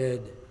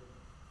said,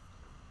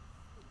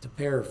 to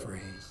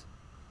paraphrase,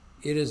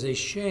 it is a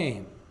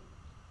shame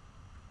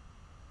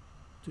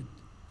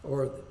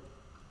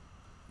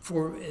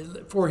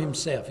for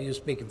himself. He was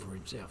speaking for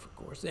himself, of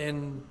course,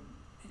 and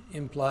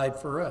implied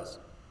for us.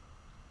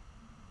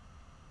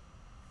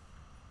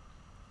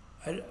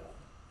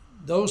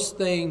 Those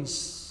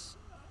things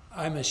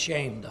I'm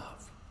ashamed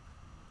of,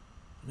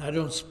 and I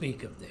don't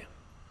speak of them.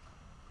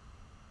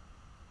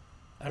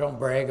 I don't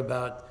brag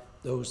about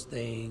those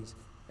things.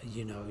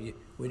 You know,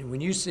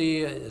 when you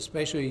see,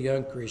 especially a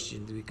young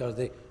Christian, because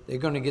they're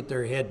going to get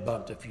their head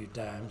bumped a few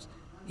times,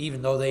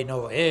 even though they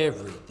know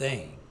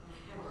everything.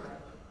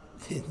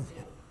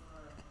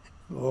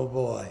 Oh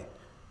boy.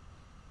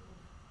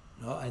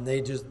 No, and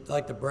they just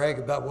like to brag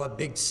about what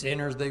big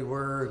sinners they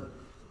were, and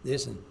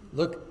this, and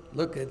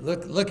look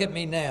at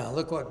me now.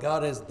 Look what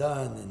God has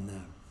done, and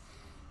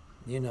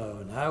and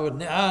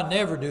I'd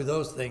never do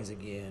those things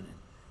again, and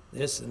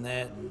this and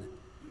that, and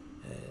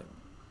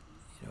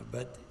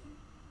but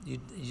you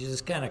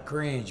just kind of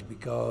cringe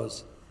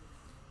because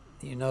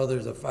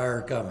there's a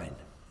fire coming,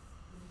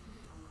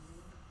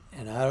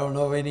 and I don't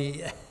know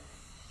any.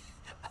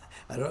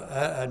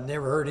 I've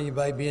never heard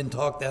anybody being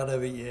talked out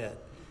of it yet,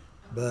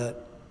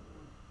 but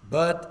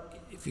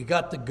if you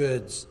got the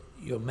goods,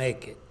 you'll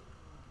make it.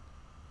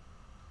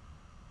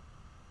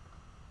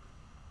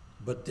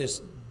 But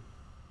this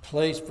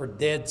place for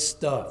dead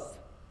stuff,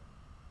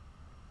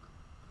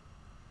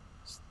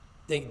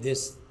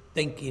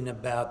 thinking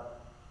about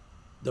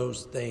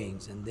those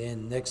things, and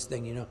then next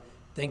thing you know,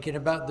 thinking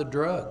about the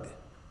drug.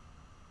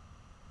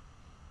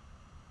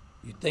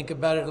 You think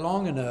about it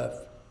long enough,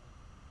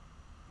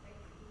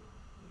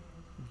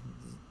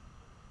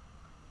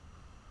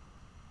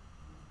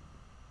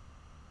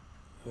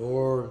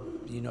 or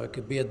it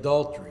could be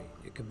adultery,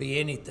 it could be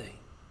anything.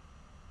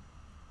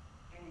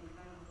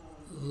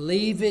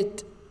 Leave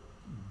it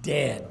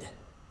dead.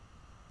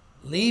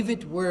 Leave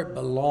it where it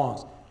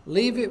belongs.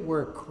 Leave it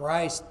where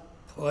Christ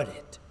put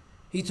it.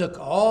 He took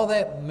all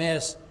that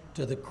mess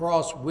to the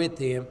cross with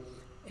him,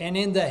 and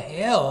in the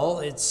hell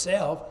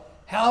itself,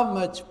 how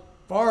much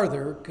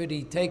farther could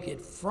he take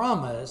it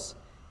from us?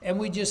 And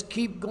we just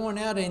keep going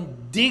out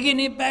and digging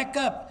it back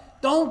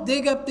up. Don't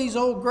dig up these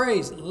old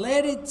graves.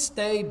 Let it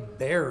stay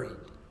buried.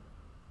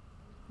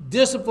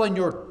 Discipline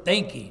your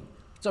thinking.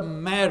 What's the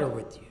matter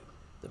with you?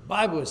 The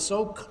Bible is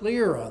so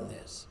clear on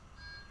this.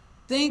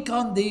 Think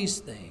on these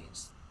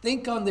things.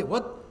 Think on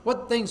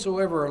what things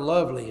soever are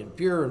lovely and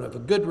pure and of a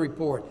good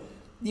report.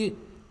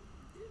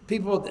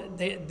 People,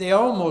 they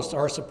almost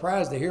are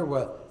surprised to hear,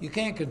 well, you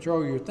can't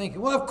control your thinking.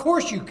 Well, of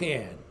course you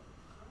can.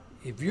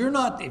 If you're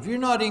not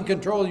in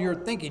control of your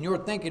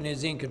thinking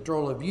is in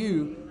control of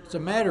you. What's the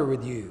matter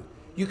with you?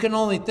 You can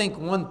only think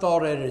one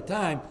thought at a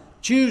time.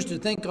 Choose to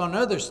think on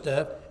other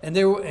stuff, and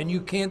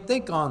you can't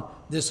think on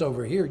this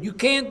over here. You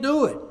can't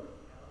do it.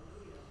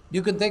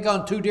 You can think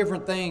on two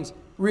different things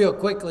real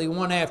quickly,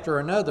 one after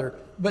another,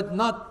 but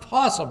not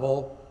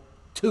possible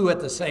two at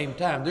the same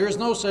time. There is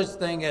no such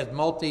thing as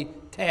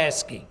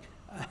multitasking.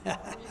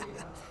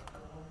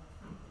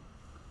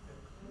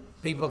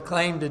 People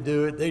claim to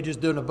do it. They're just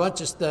doing a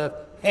bunch of stuff,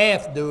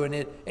 half doing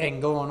it,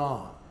 and going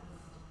on.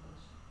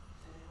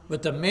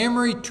 But the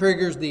memory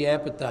triggers the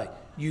appetite.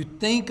 You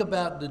think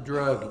about the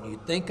drug, and you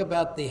think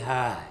about the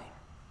high.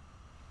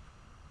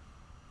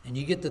 And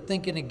you get to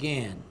thinking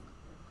again.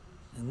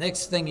 The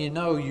next thing you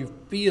know, you're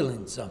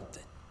feeling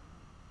something.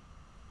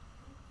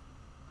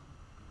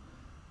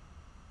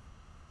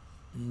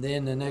 And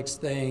then the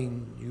next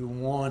thing, you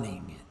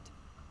wanting it.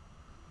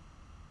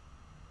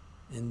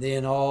 And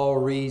then all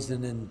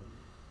reason and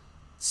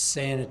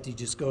sanity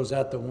just goes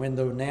out the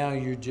window. Now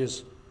you're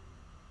just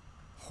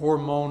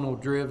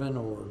hormonal driven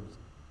or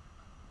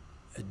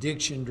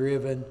addiction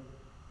driven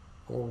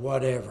or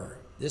whatever.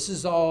 This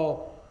is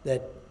all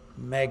that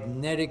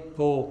magnetic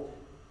pull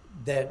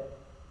that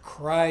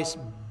Christ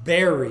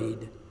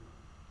buried,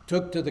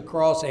 took to the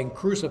cross and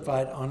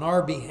crucified on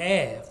our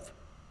behalf.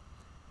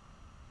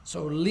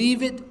 So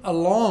leave it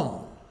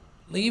alone.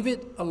 Leave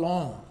it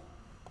alone.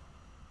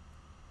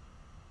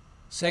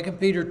 2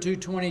 Peter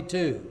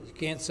 2:22. You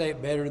can't say it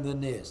better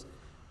than this.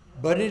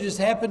 But it has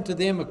happened to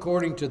them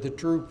according to the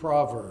true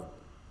proverb.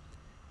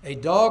 A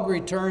dog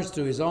returns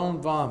to his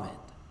own vomit,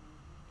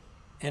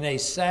 and a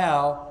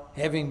sow,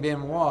 having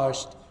been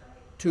washed,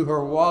 to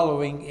her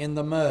wallowing in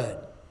the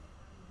mud.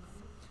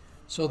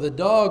 So the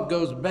dog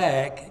goes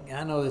back.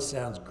 I know this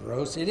sounds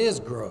gross. It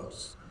is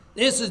gross.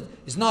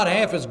 It's not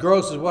half as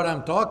gross as what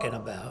I'm talking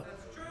about.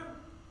 That's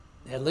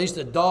true. At least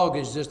a dog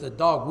is just a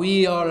dog.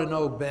 We ought to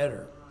know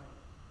better.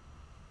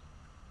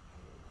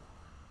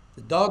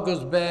 The dog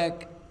goes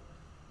back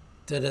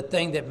to the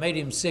thing that made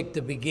him sick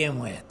to begin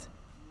with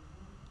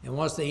and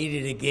wants to eat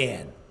it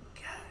again.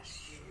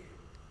 Gosh.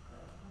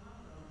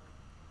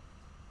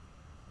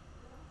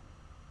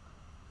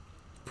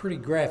 Pretty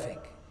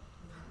graphic.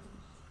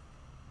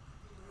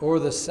 Or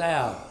the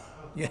sow.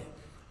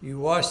 You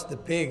wash the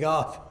pig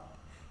off.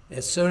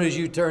 As soon as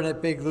you turn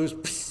that pig loose,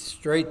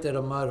 straight to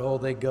the mud hole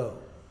they go.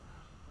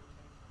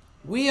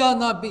 We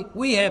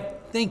have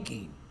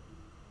thinking.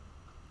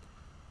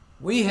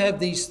 We have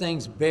these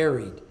things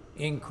buried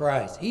in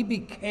Christ. He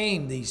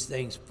became these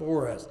things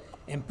for us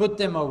and put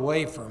them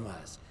away from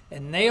us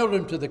and nailed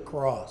them to the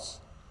cross.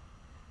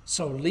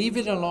 So leave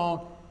it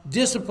alone.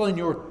 Discipline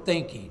your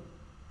thinking.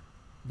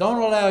 Don't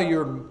allow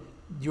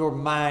your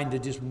mind to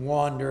just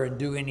wander and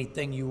do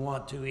anything you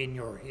want to in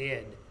your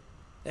head.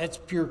 That's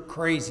pure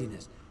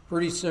craziness.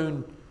 Pretty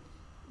soon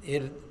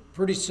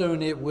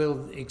it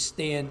will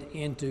extend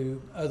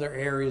into other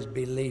areas,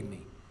 believe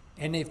me.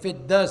 And if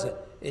it doesn't,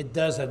 it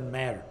doesn't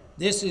matter.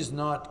 This is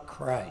not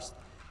Christ.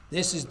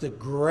 This is the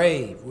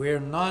grave. We're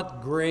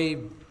not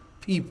grave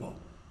people.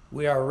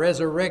 We are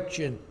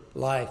resurrection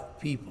life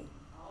people.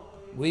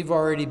 We've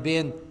already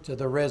been to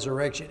the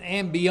resurrection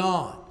and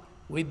beyond.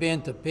 We've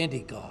been to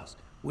Pentecost.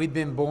 We've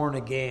been born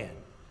again.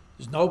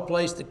 There's no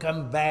place to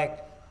come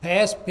back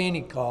past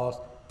Pentecost,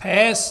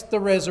 past the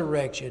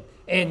resurrection,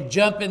 and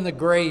jump in the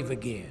grave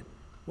again.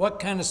 What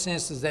kind of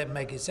sense does that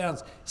make? It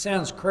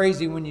sounds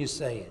crazy when you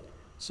say it.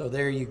 So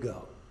there you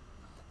go.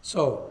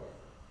 So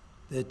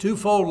the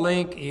twofold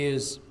link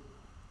is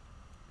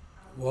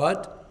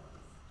what?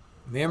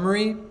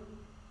 Memory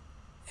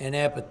and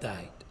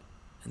appetite.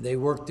 And they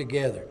work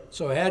together.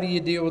 So how do you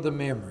deal with the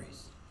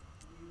memories?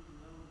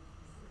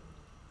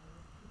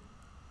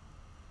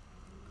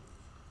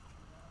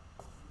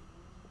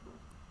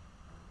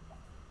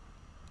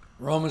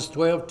 Romans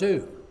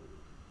 12:2.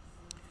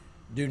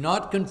 Do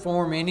not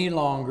conform any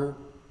longer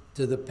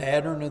to the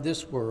pattern of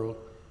this world,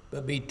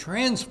 but be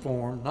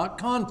transformed, not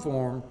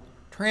conformed,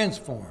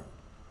 transformed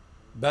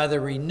by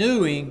the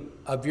renewing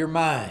of your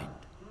mind.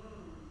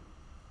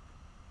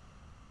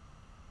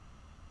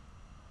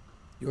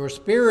 Your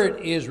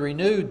spirit is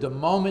renewed the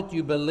moment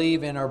you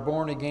believe and are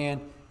born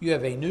again. You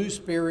have a new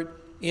spirit.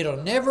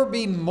 It'll never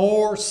be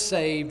more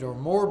saved or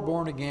more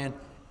born again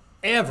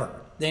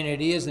ever than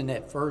it is in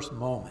that first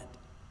moment.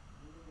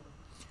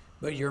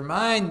 But your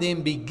mind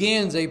then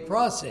begins a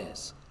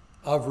process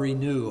of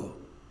renewal.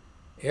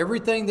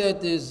 Everything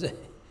that is,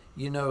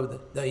 the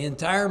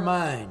entire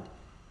mind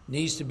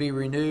needs to be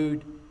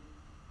renewed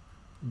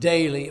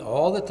daily,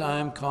 all the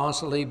time,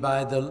 constantly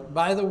by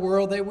the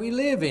world that we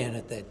live in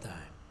at that time.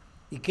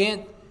 You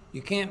can't,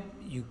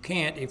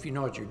 if you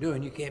know what you're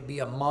doing, you can't be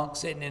a monk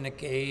sitting in a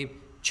cave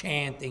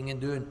chanting and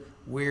doing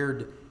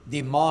weird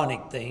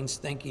demonic things,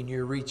 thinking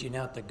you're reaching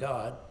out to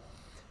God.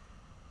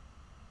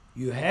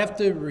 You have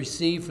to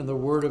receive from the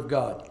Word of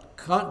God.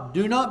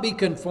 Do not be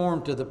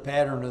conformed to the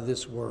pattern of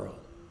this world.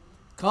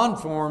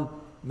 Conformed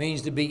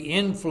means to be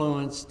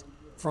influenced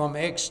from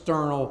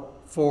external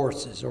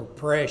forces or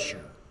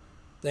pressure,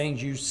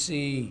 things you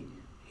see,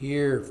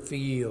 hear,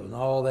 feel, and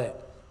all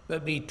that.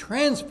 But be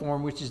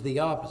transformed, which is the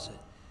opposite.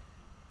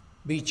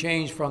 Be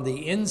changed from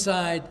the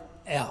inside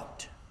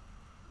out.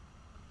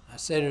 I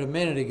said it a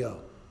minute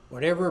ago.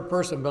 Whatever a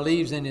person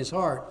believes in his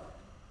heart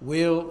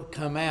will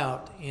come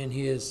out in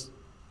his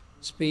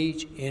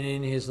speech and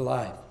in his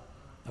life.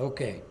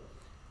 Okay.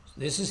 So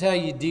this is how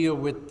you deal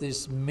with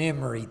this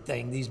memory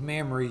thing, these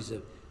memories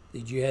that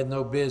you had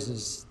no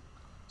business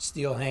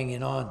still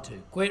hanging on to.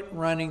 Quit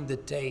running the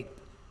tape.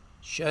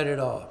 Shut it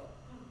off.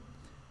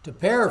 To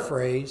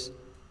paraphrase,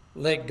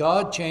 let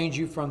God change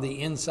you from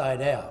the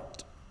inside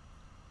out.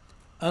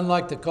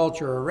 Unlike the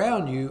culture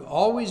around you,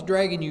 always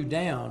dragging you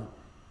down,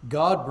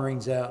 God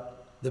brings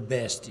out the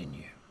best in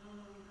you.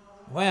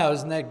 Wow,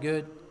 isn't that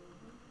good?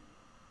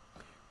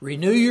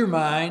 Renew your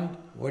mind.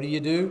 What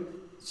do?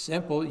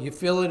 Simple. You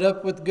fill it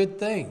up with good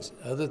things,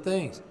 other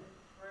things.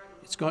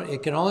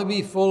 It can only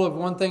be full of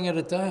one thing at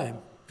a time.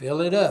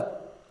 Fill it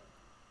up.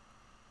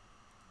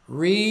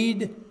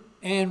 Read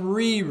and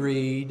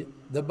reread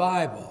the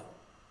Bible.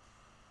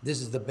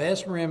 This is the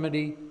best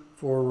remedy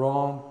for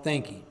wrong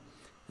thinking.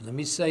 And let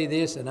me say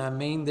this, and I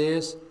mean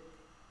this.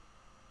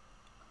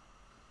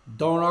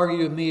 Don't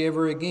argue with me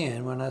ever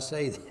again when I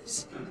say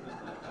this.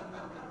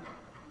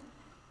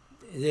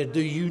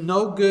 Do you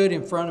no good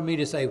in front of me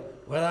to say,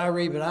 well, I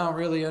read, but I don't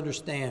really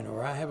understand,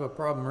 or I have a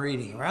problem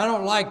reading, or I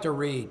don't like to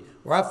read,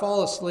 or I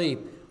fall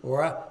asleep,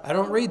 or I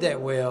don't read that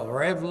well,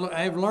 or I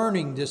have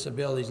learning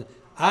disabilities.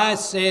 I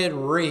said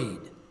read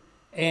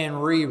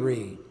and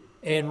reread.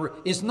 And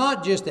it's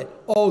not just that,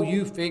 oh,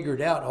 you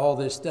figured out all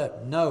this stuff.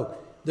 No,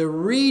 the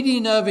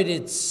reading of it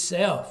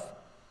itself,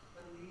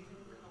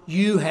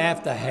 you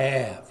have to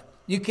have.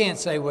 You can't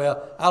say,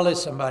 well, I'll let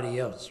somebody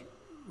else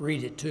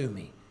read it to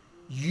me.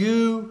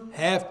 You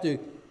have to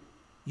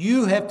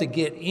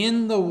get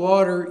in the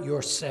water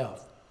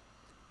yourself.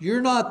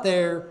 You're not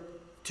there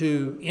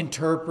to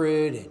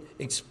interpret and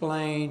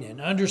explain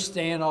and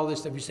understand all this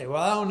stuff. You say,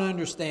 well, I don't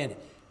understand it.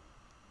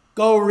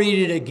 Go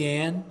read it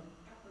again.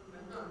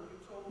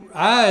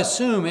 I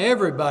assume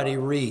everybody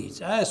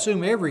reads. I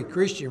assume every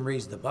Christian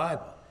reads the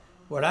Bible.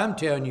 What I'm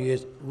telling you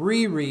is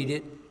reread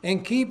it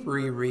and keep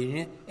rereading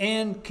it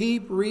and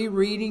keep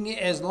rereading it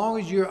as long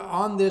as you're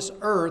on this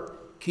earth.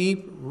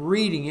 Keep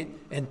reading it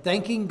and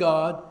thanking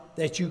God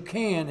that you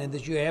can and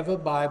that you have a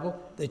Bible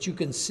that you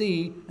can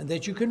see and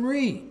that you can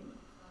read.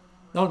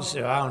 Don't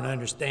say, I don't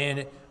understand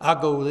it. I'll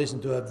go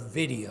listen to a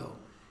video.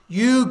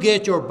 You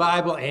get your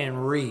Bible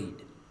and read.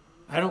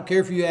 I don't care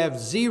if you have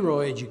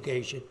zero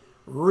education.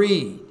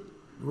 Read.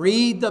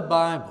 Read the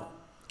Bible.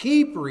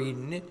 Keep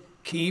reading it.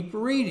 Keep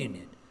reading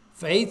it.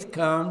 Faith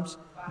comes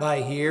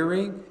by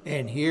hearing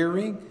and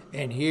hearing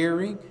and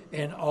hearing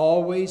and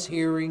always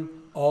hearing,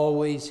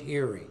 always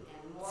hearing.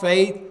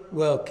 Faith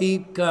will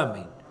keep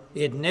coming.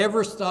 It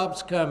never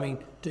stops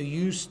coming till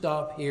you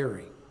stop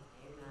hearing.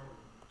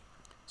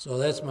 So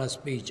that's my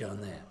speech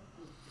on that.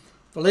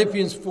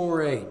 Philippians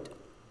 4:8.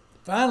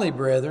 Finally,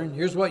 brethren,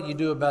 here's what you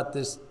do about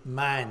this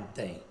mind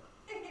thing.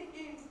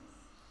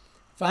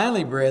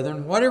 Finally,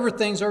 brethren, whatever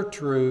things are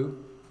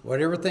true,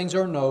 whatever things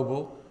are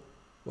noble,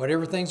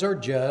 whatever things are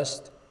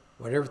just,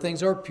 whatever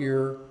things are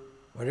pure,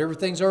 whatever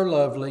things are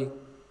lovely,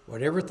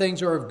 whatever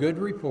things are of good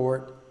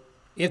report,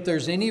 if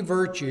there's any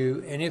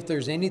virtue and if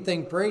there's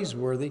anything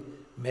praiseworthy,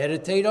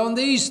 meditate on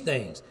these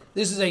things.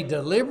 This is a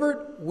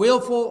deliberate,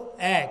 willful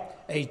act,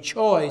 a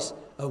choice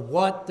of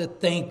what to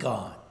think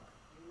on.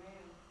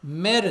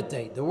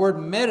 Meditate. The word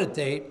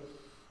meditate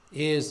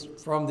is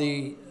from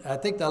the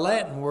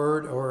Latin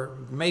word, or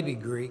maybe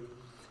Greek,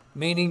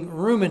 meaning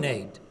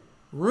ruminate.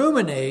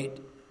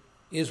 Ruminate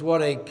is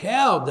what a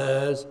cow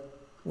does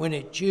when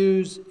it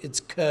chews its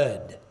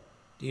cud.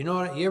 Do you know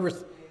what?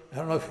 I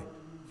don't know if...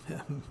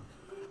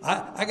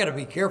 I got to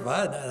be careful.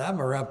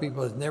 I'm around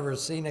people that's never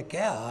seen a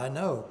cow, I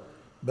know.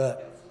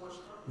 But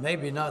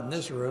maybe not in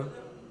this room.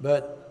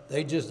 But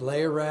they just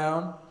lay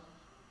around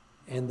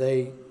and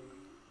they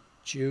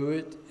chew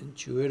it and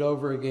chew it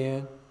over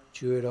again,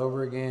 chew it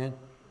over again,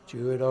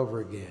 chew it over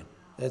again.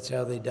 That's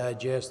how they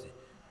digest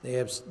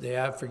it.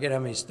 I forget how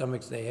many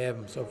stomachs they have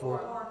and so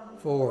forth.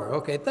 4.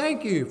 Okay,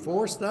 thank you.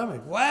 4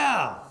 stomachs.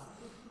 Wow.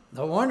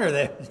 No wonder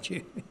that.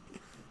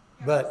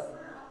 But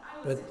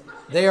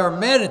they are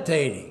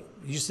meditating.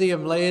 You see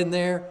them laying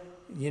there,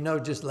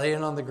 just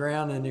laying on the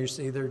ground, and you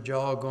see their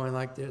jaw going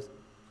like this.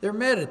 They're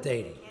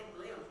meditating.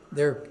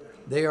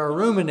 They are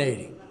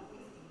ruminating.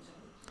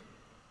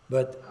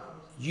 But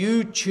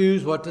you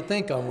choose what to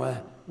think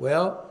on.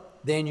 Well,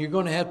 then you're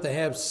going to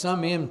have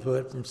some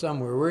input from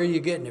somewhere. Where are you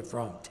getting it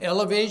from?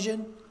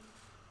 Television?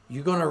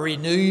 You're going to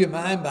renew your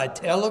mind by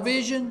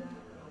television?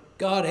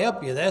 God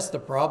help you. That's the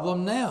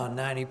problem now in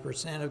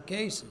 90% of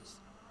cases.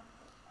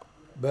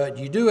 But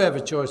you do have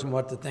a choice in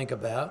what to think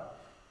about.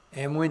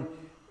 And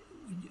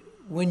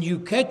when you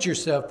catch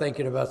yourself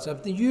thinking about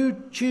something,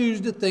 you choose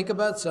to think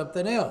about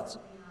something else.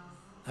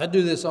 I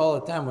do this all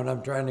the time when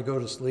I'm trying to go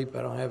to sleep.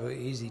 I don't have an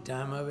easy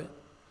time of it.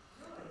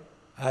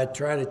 I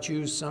try to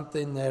choose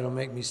something that'll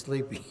make me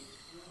sleepy.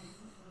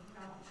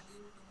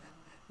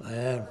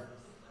 I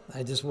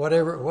just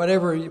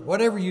whatever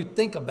you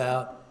think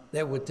about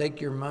that would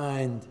take your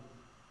mind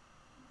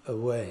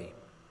away,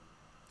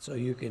 so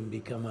you can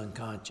become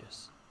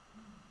unconscious.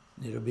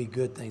 It'll be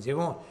good things. It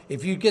won't.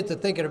 If you get to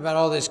thinking about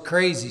all this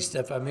crazy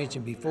stuff I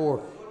mentioned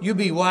before, you'll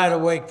be wide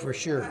awake for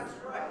sure.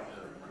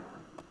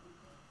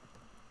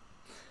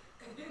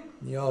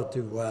 You're all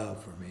too wild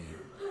for me.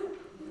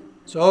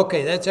 So,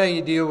 okay, that's how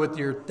you deal with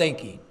your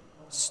thinking.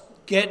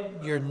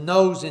 Get your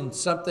nose in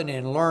something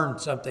and learn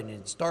something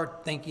and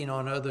start thinking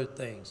on other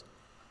things.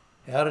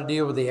 How to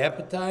deal with the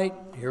appetite?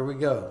 Here we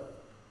go.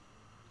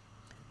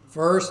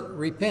 First,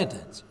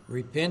 repentance.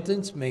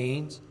 Repentance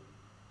means,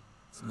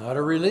 it's not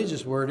a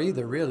religious word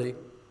either, really,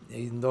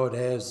 even though it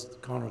has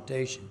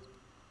connotations.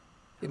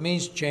 It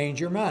means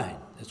change your mind.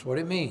 That's what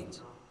it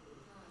means.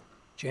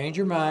 Change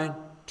your mind,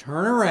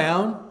 turn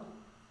around,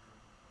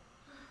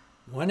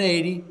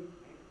 180,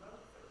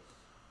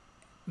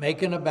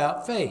 Make an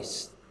about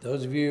face.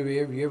 Those of you,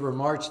 have you ever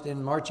marched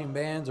in marching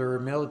bands or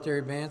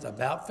military bands?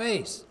 About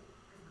face.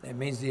 That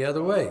means the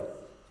other way.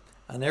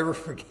 I'll never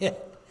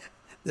forget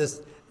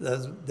this.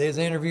 They was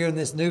interviewing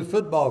this new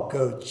football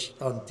coach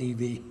on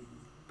TV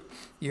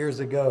years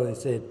ago. They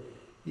said,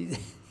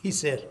 he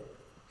said,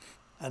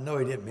 I know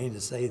he didn't mean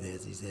to say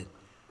this. He said,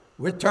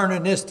 we're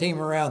turning this team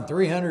around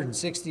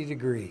 360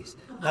 degrees.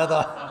 Now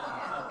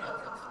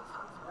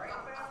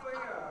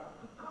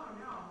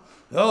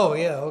oh,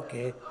 yeah,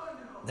 okay.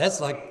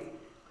 That's like,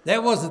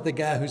 that wasn't the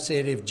guy who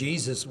said if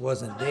Jesus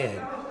wasn't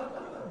dead.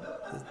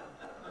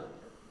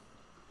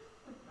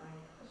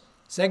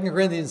 2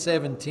 Corinthians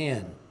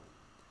 7:10.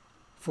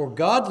 For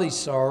godly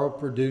sorrow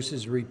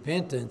produces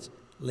repentance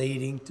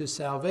leading to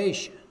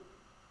salvation,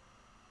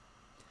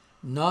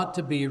 not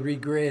to be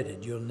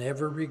regretted. You'll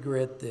never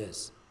regret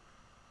this.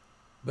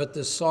 But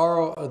the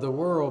sorrow of the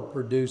world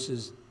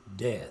produces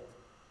death.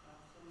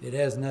 It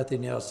has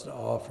nothing else to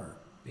offer,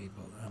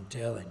 people, I'm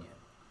telling you.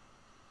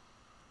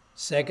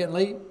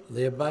 Secondly,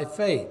 live by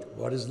faith.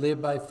 What does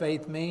live by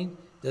faith mean?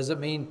 Doesn't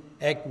mean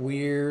act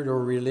weird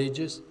or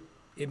religious.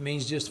 It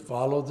means just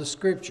follow the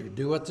Scripture.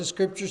 Do what the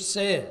Scripture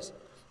says.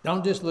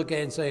 Don't just look at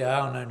it and say,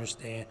 I don't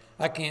understand.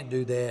 I can't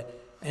do that.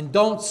 And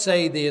don't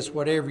say this,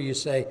 whatever you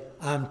say,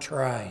 I'm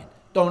trying.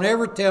 Don't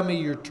ever tell me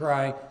you're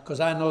trying,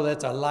 because I know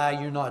that's a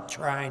lie. You're not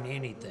trying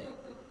anything.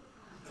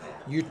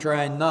 You're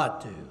trying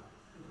not to.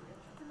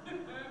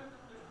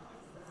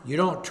 You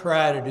don't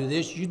try to do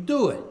this, you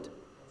do it.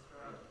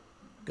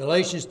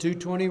 Galatians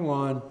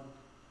 2:21,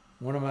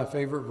 one of my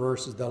favorite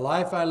verses. The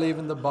life I live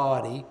in the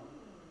body,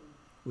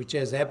 which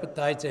has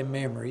appetites and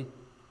memory,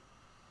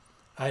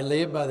 I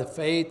live by the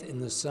faith in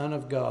the Son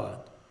of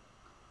God,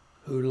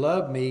 who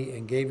loved me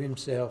and gave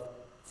himself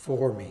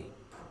for me.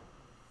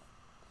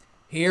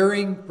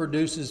 Hearing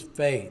produces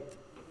faith.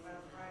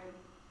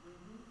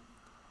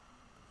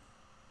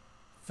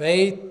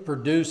 Faith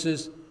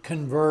produces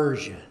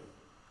conversion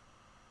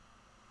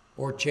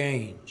or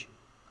change.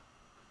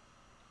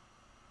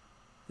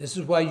 This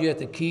is why you have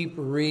to keep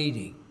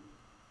reading.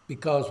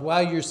 Because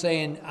while you're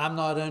saying, I'm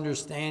not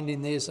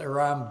understanding this or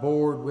I'm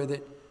bored with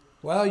it,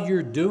 while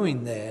you're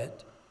doing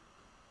that,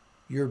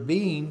 you're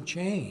being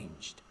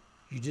changed.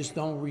 You just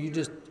don't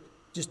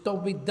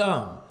be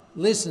dumb.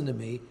 Listen to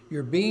me.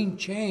 You're being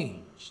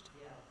changed.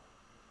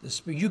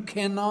 You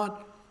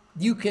cannot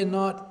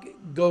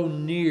go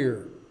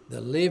near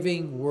the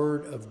living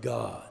Word of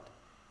God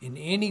in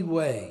any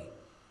way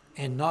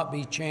and not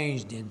be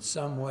changed in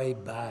some way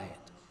by it.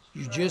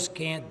 You just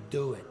can't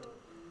do it.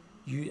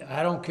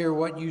 I don't care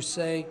what you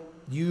say.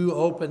 You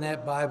open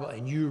that Bible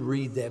and you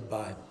read that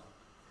Bible.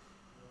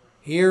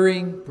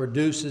 Hearing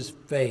produces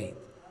faith.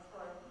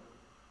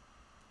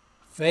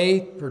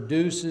 Faith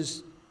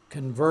produces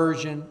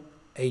conversion.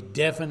 A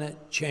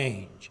definite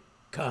change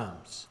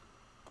comes.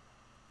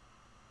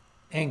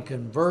 And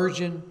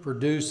conversion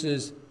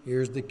produces,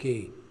 here's the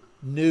key,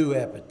 new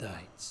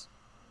appetites,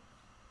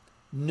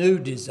 new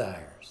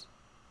desires,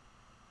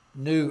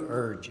 new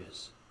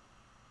urges.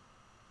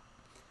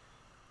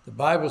 The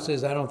Bible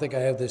says, I don't think I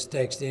have this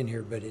text in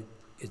here, but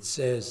it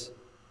says,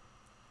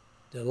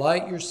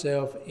 delight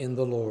yourself in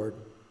the Lord,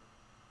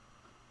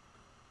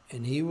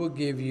 and he will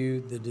give you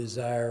the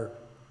desire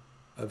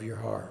of your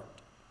heart.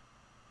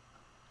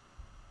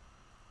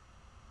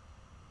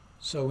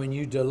 So when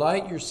you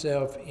delight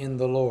yourself in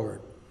the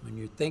Lord, when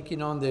you're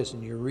thinking on this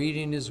and you're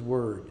reading his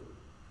word,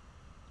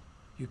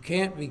 you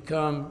can't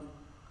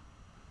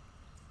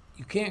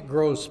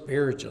grow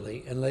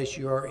spiritually unless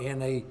you are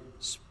in a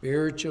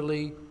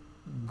spiritually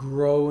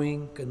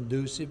growing,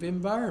 conducive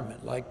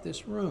environment like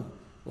this room,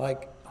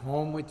 like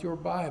home with your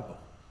Bible.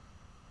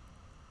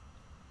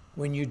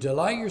 When you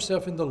delight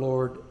yourself in the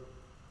Lord,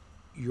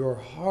 your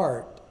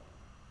heart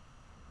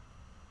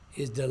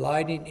is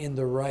delighting in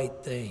the right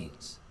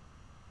things.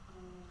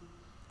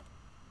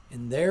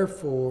 And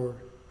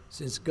therefore,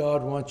 since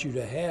God wants you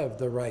to have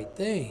the right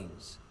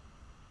things,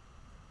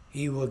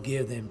 he will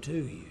give them to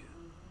you.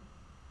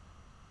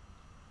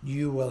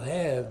 You will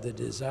have the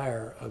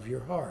desire of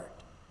your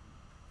heart.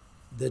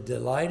 The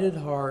delighted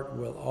heart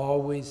will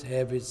always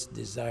have its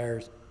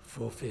desires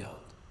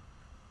fulfilled.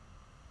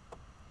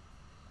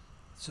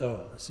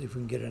 So, let's see if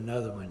we can get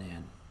another one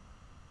in.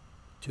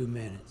 2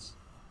 minutes.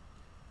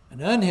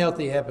 An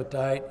unhealthy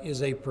appetite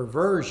is a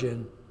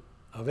perversion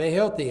of a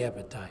healthy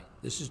appetite.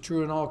 This is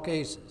true in all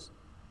cases.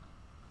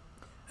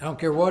 I don't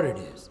care what it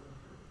is.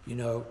 You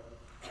know,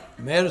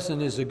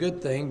 medicine is a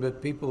good thing,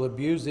 but people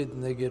abuse it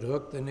and they get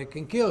hooked and it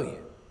can kill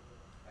you.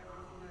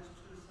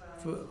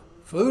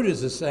 Food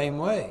is the same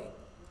way.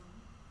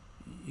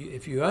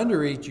 If you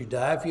undereat, you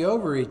die. If you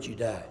overeat, you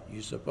die.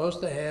 You're supposed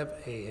to have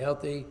a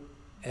healthy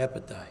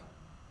appetite.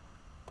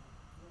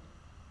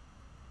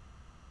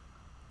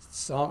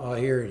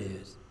 Here it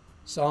is.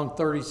 Psalm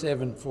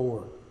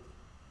 37:4.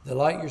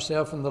 Delight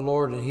yourself in the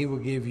Lord, and he will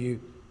give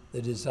you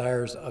the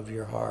desires of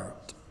your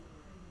heart.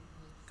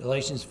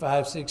 Galatians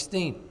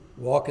 5:16.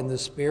 Walk in the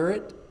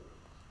Spirit.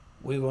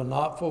 We will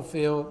not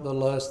fulfill the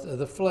lust of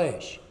the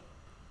flesh.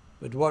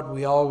 But what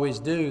we always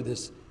do,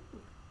 this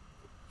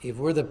if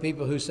we're the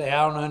people who say,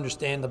 I don't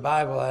understand the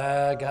Bible,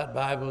 I got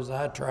Bibles,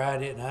 I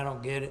tried it and I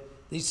don't get it,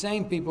 these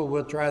same people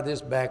will try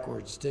this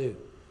backwards too.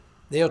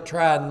 They'll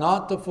try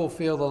not to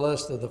fulfill the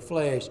lust of the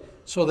flesh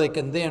so they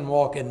can then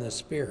walk in the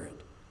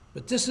Spirit.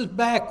 But this is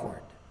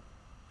backward.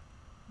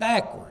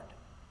 Backward.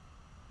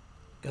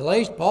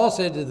 Paul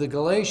said to the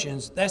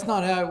Galatians, that's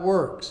not how it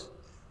works.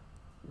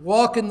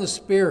 Walk in the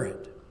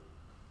Spirit.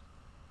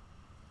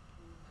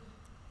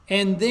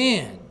 And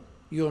then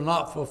you'll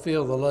not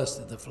fulfill the lust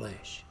of the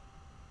flesh.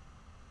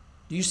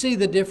 Do you see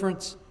the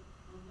difference?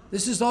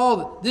 This is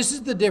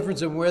the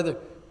difference in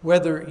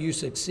whether you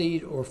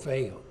succeed or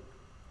fail.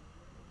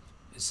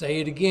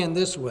 Say it again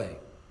this way.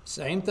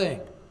 Same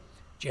thing.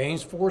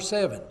 James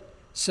 4:7.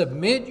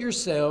 Submit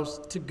yourselves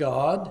to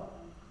God.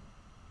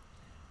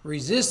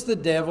 Resist the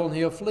devil and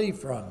he'll flee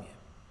from you.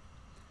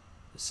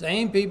 The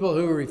same people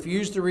who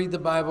refuse to read the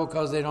Bible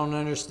because they don't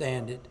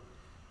understand it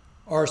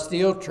are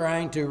still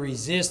trying to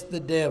resist the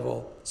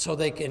devil so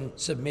they can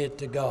submit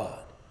to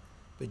God.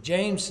 But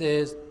James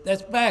says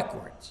that's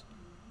backwards.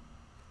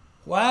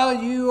 While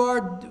you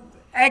are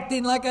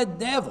acting like a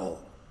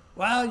devil,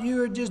 while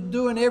you are just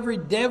doing every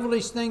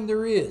devilish thing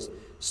there is,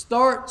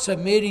 start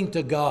submitting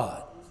to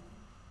God.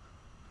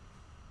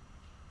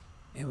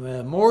 And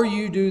the more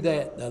you do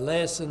that, the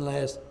less and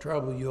less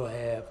trouble you'll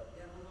have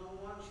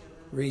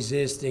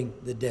resisting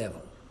the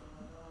devil.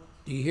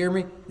 Do you hear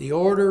me? The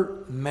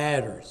order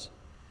matters.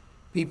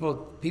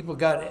 People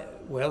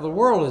the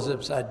world is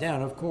upside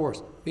down, of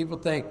course. People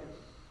think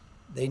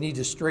they need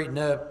to straighten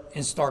up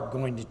and start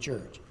going to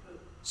church.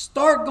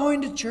 Start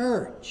going to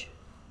church.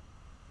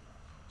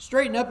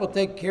 Straighten up will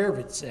take care of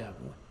itself.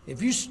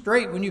 If you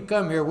straight when you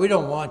come here, we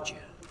don't want you.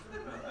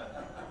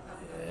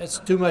 That's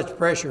too much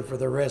pressure for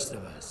the rest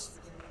of us.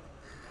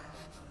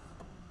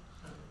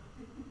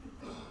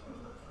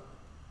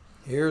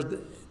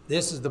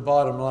 This is the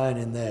bottom line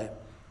in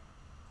that.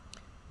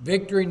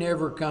 Victory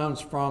never comes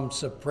from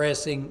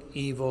suppressing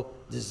evil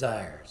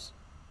desires,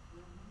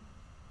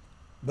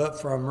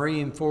 but from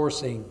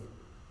reinforcing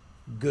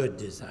good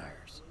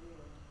desires.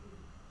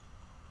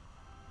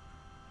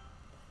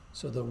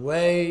 So the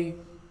way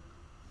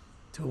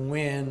to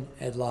win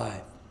at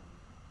life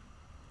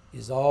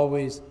is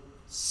always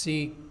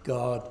seek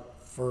God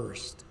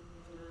first.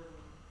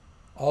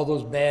 All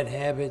those bad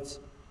habits,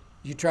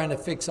 you're trying to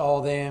fix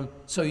all them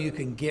so you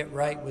can get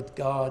right with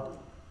God.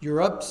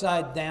 You're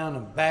upside down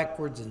and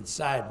backwards and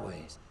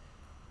sideways.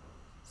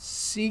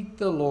 Seek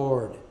the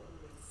Lord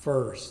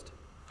first.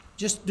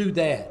 Just do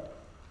that.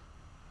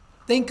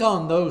 Think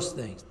on those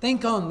things.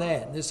 Think on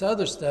that. This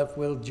other stuff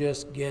will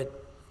just get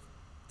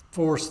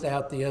forced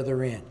out the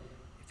other end.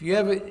 If you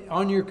have it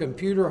on your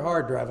computer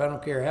hard drive, I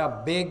don't care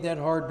how big that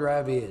hard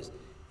drive is,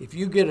 if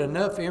you get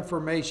enough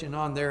information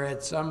on there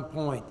at some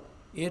point,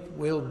 it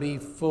will be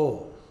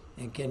full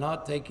and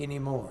cannot take any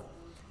more.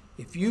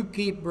 If you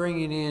keep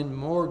bringing in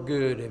more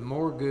good and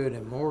more good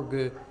and more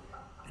good,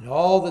 and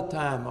all the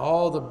time,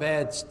 all the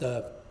bad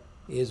stuff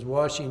is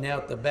washing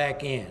out the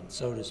back end,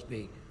 so to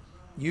speak.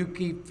 You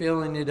keep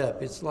filling it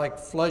up. It's like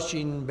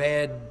flushing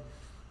bad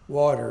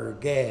water or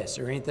gas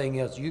or anything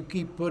else. You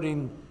keep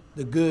putting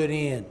the good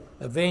in.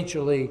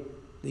 Eventually,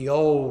 the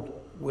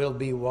old will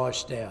be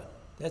washed out.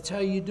 That's how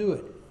you do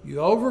it.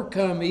 You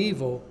overcome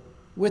evil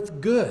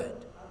with good.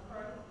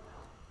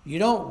 You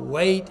don't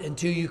wait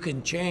until you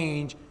can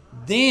change,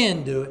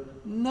 then do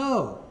it.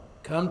 No.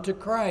 Come to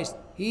Christ.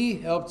 He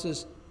helps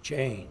us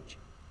change.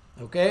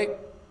 Okay?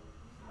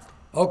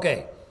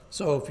 Okay.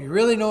 So if you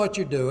really know what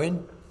you're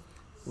doing,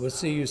 we'll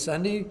see you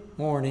Sunday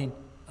morning,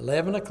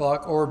 11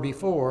 o'clock or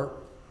before,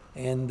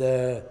 and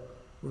we're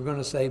going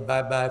to say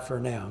bye-bye for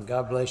now.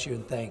 God bless you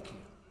and thank you.